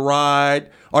do the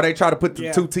Gerard, or they try to put the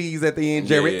Yeah. two T's at the end.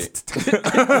 Jared.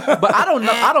 But I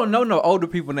don't know no older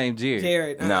people named Jared.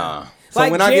 Jared. Nah. So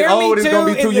when I get old, it's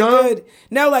gonna be too is a young? good-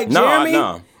 No, like Nah, Jeremy.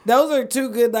 nah. Those are two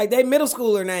good. Like they middle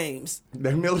schooler names.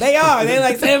 They They are. They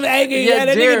like 7, 8. Yeah,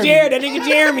 that nigga Jeremy. Jared. That nigga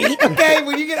Jeremy. Okay,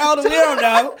 when you get older, we don't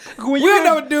know. When We don't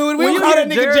know what dude. We when don't call that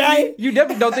nigga Jeremy, Jay. you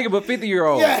definitely don't think of a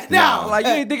 50-year-old. Yeah, no. Like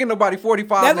you ain't thinking nobody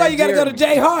 45. That's why you named gotta go to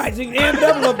Jeremy. Jay Hart. So you can amp it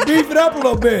up a little, beef it up a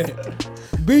little bit.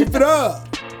 Beef it up.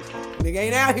 Nigga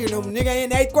ain't out here no. Nigga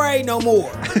ain't in 8th grade no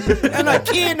more. I'm not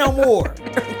a kid no more.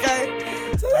 Okay.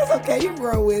 So that's okay. You can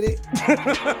grow with it.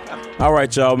 All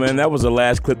right, y'all, man. That was the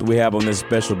last clip that we have on this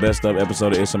special best of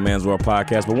episode of It's a Man's World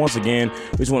podcast. But once again,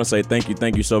 we just want to say thank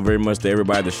you so very much to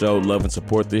everybody at the show. Love and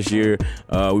support this year.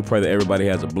 We pray that everybody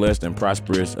has a blessed and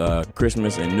prosperous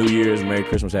Christmas and New Year's. Merry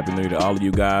Christmas, Happy New Year to all of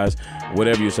you guys.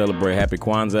 Whatever you celebrate, Happy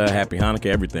Kwanzaa, Happy Hanukkah,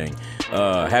 everything.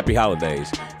 Happy holidays.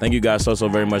 Thank you guys so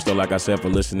very much, though, like I said, for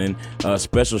listening.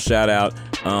 Special shout out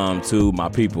to my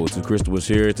people, to Crystal was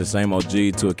here, to Same OG,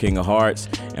 to a King of Hearts,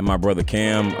 and my brother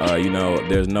Cam.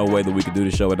 There's no way that we could do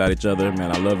the show without each other.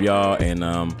 Man, I love y'all, and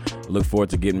look forward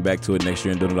to getting back to it next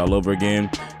year and doing it all over again.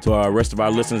 To our rest of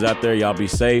our listeners out there, y'all be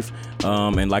safe.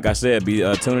 And like I said, be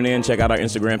tuning in, check out our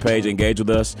Instagram page, engage with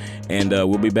us, and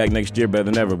we'll be back next year better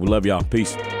than ever. We love y'all.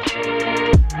 Peace.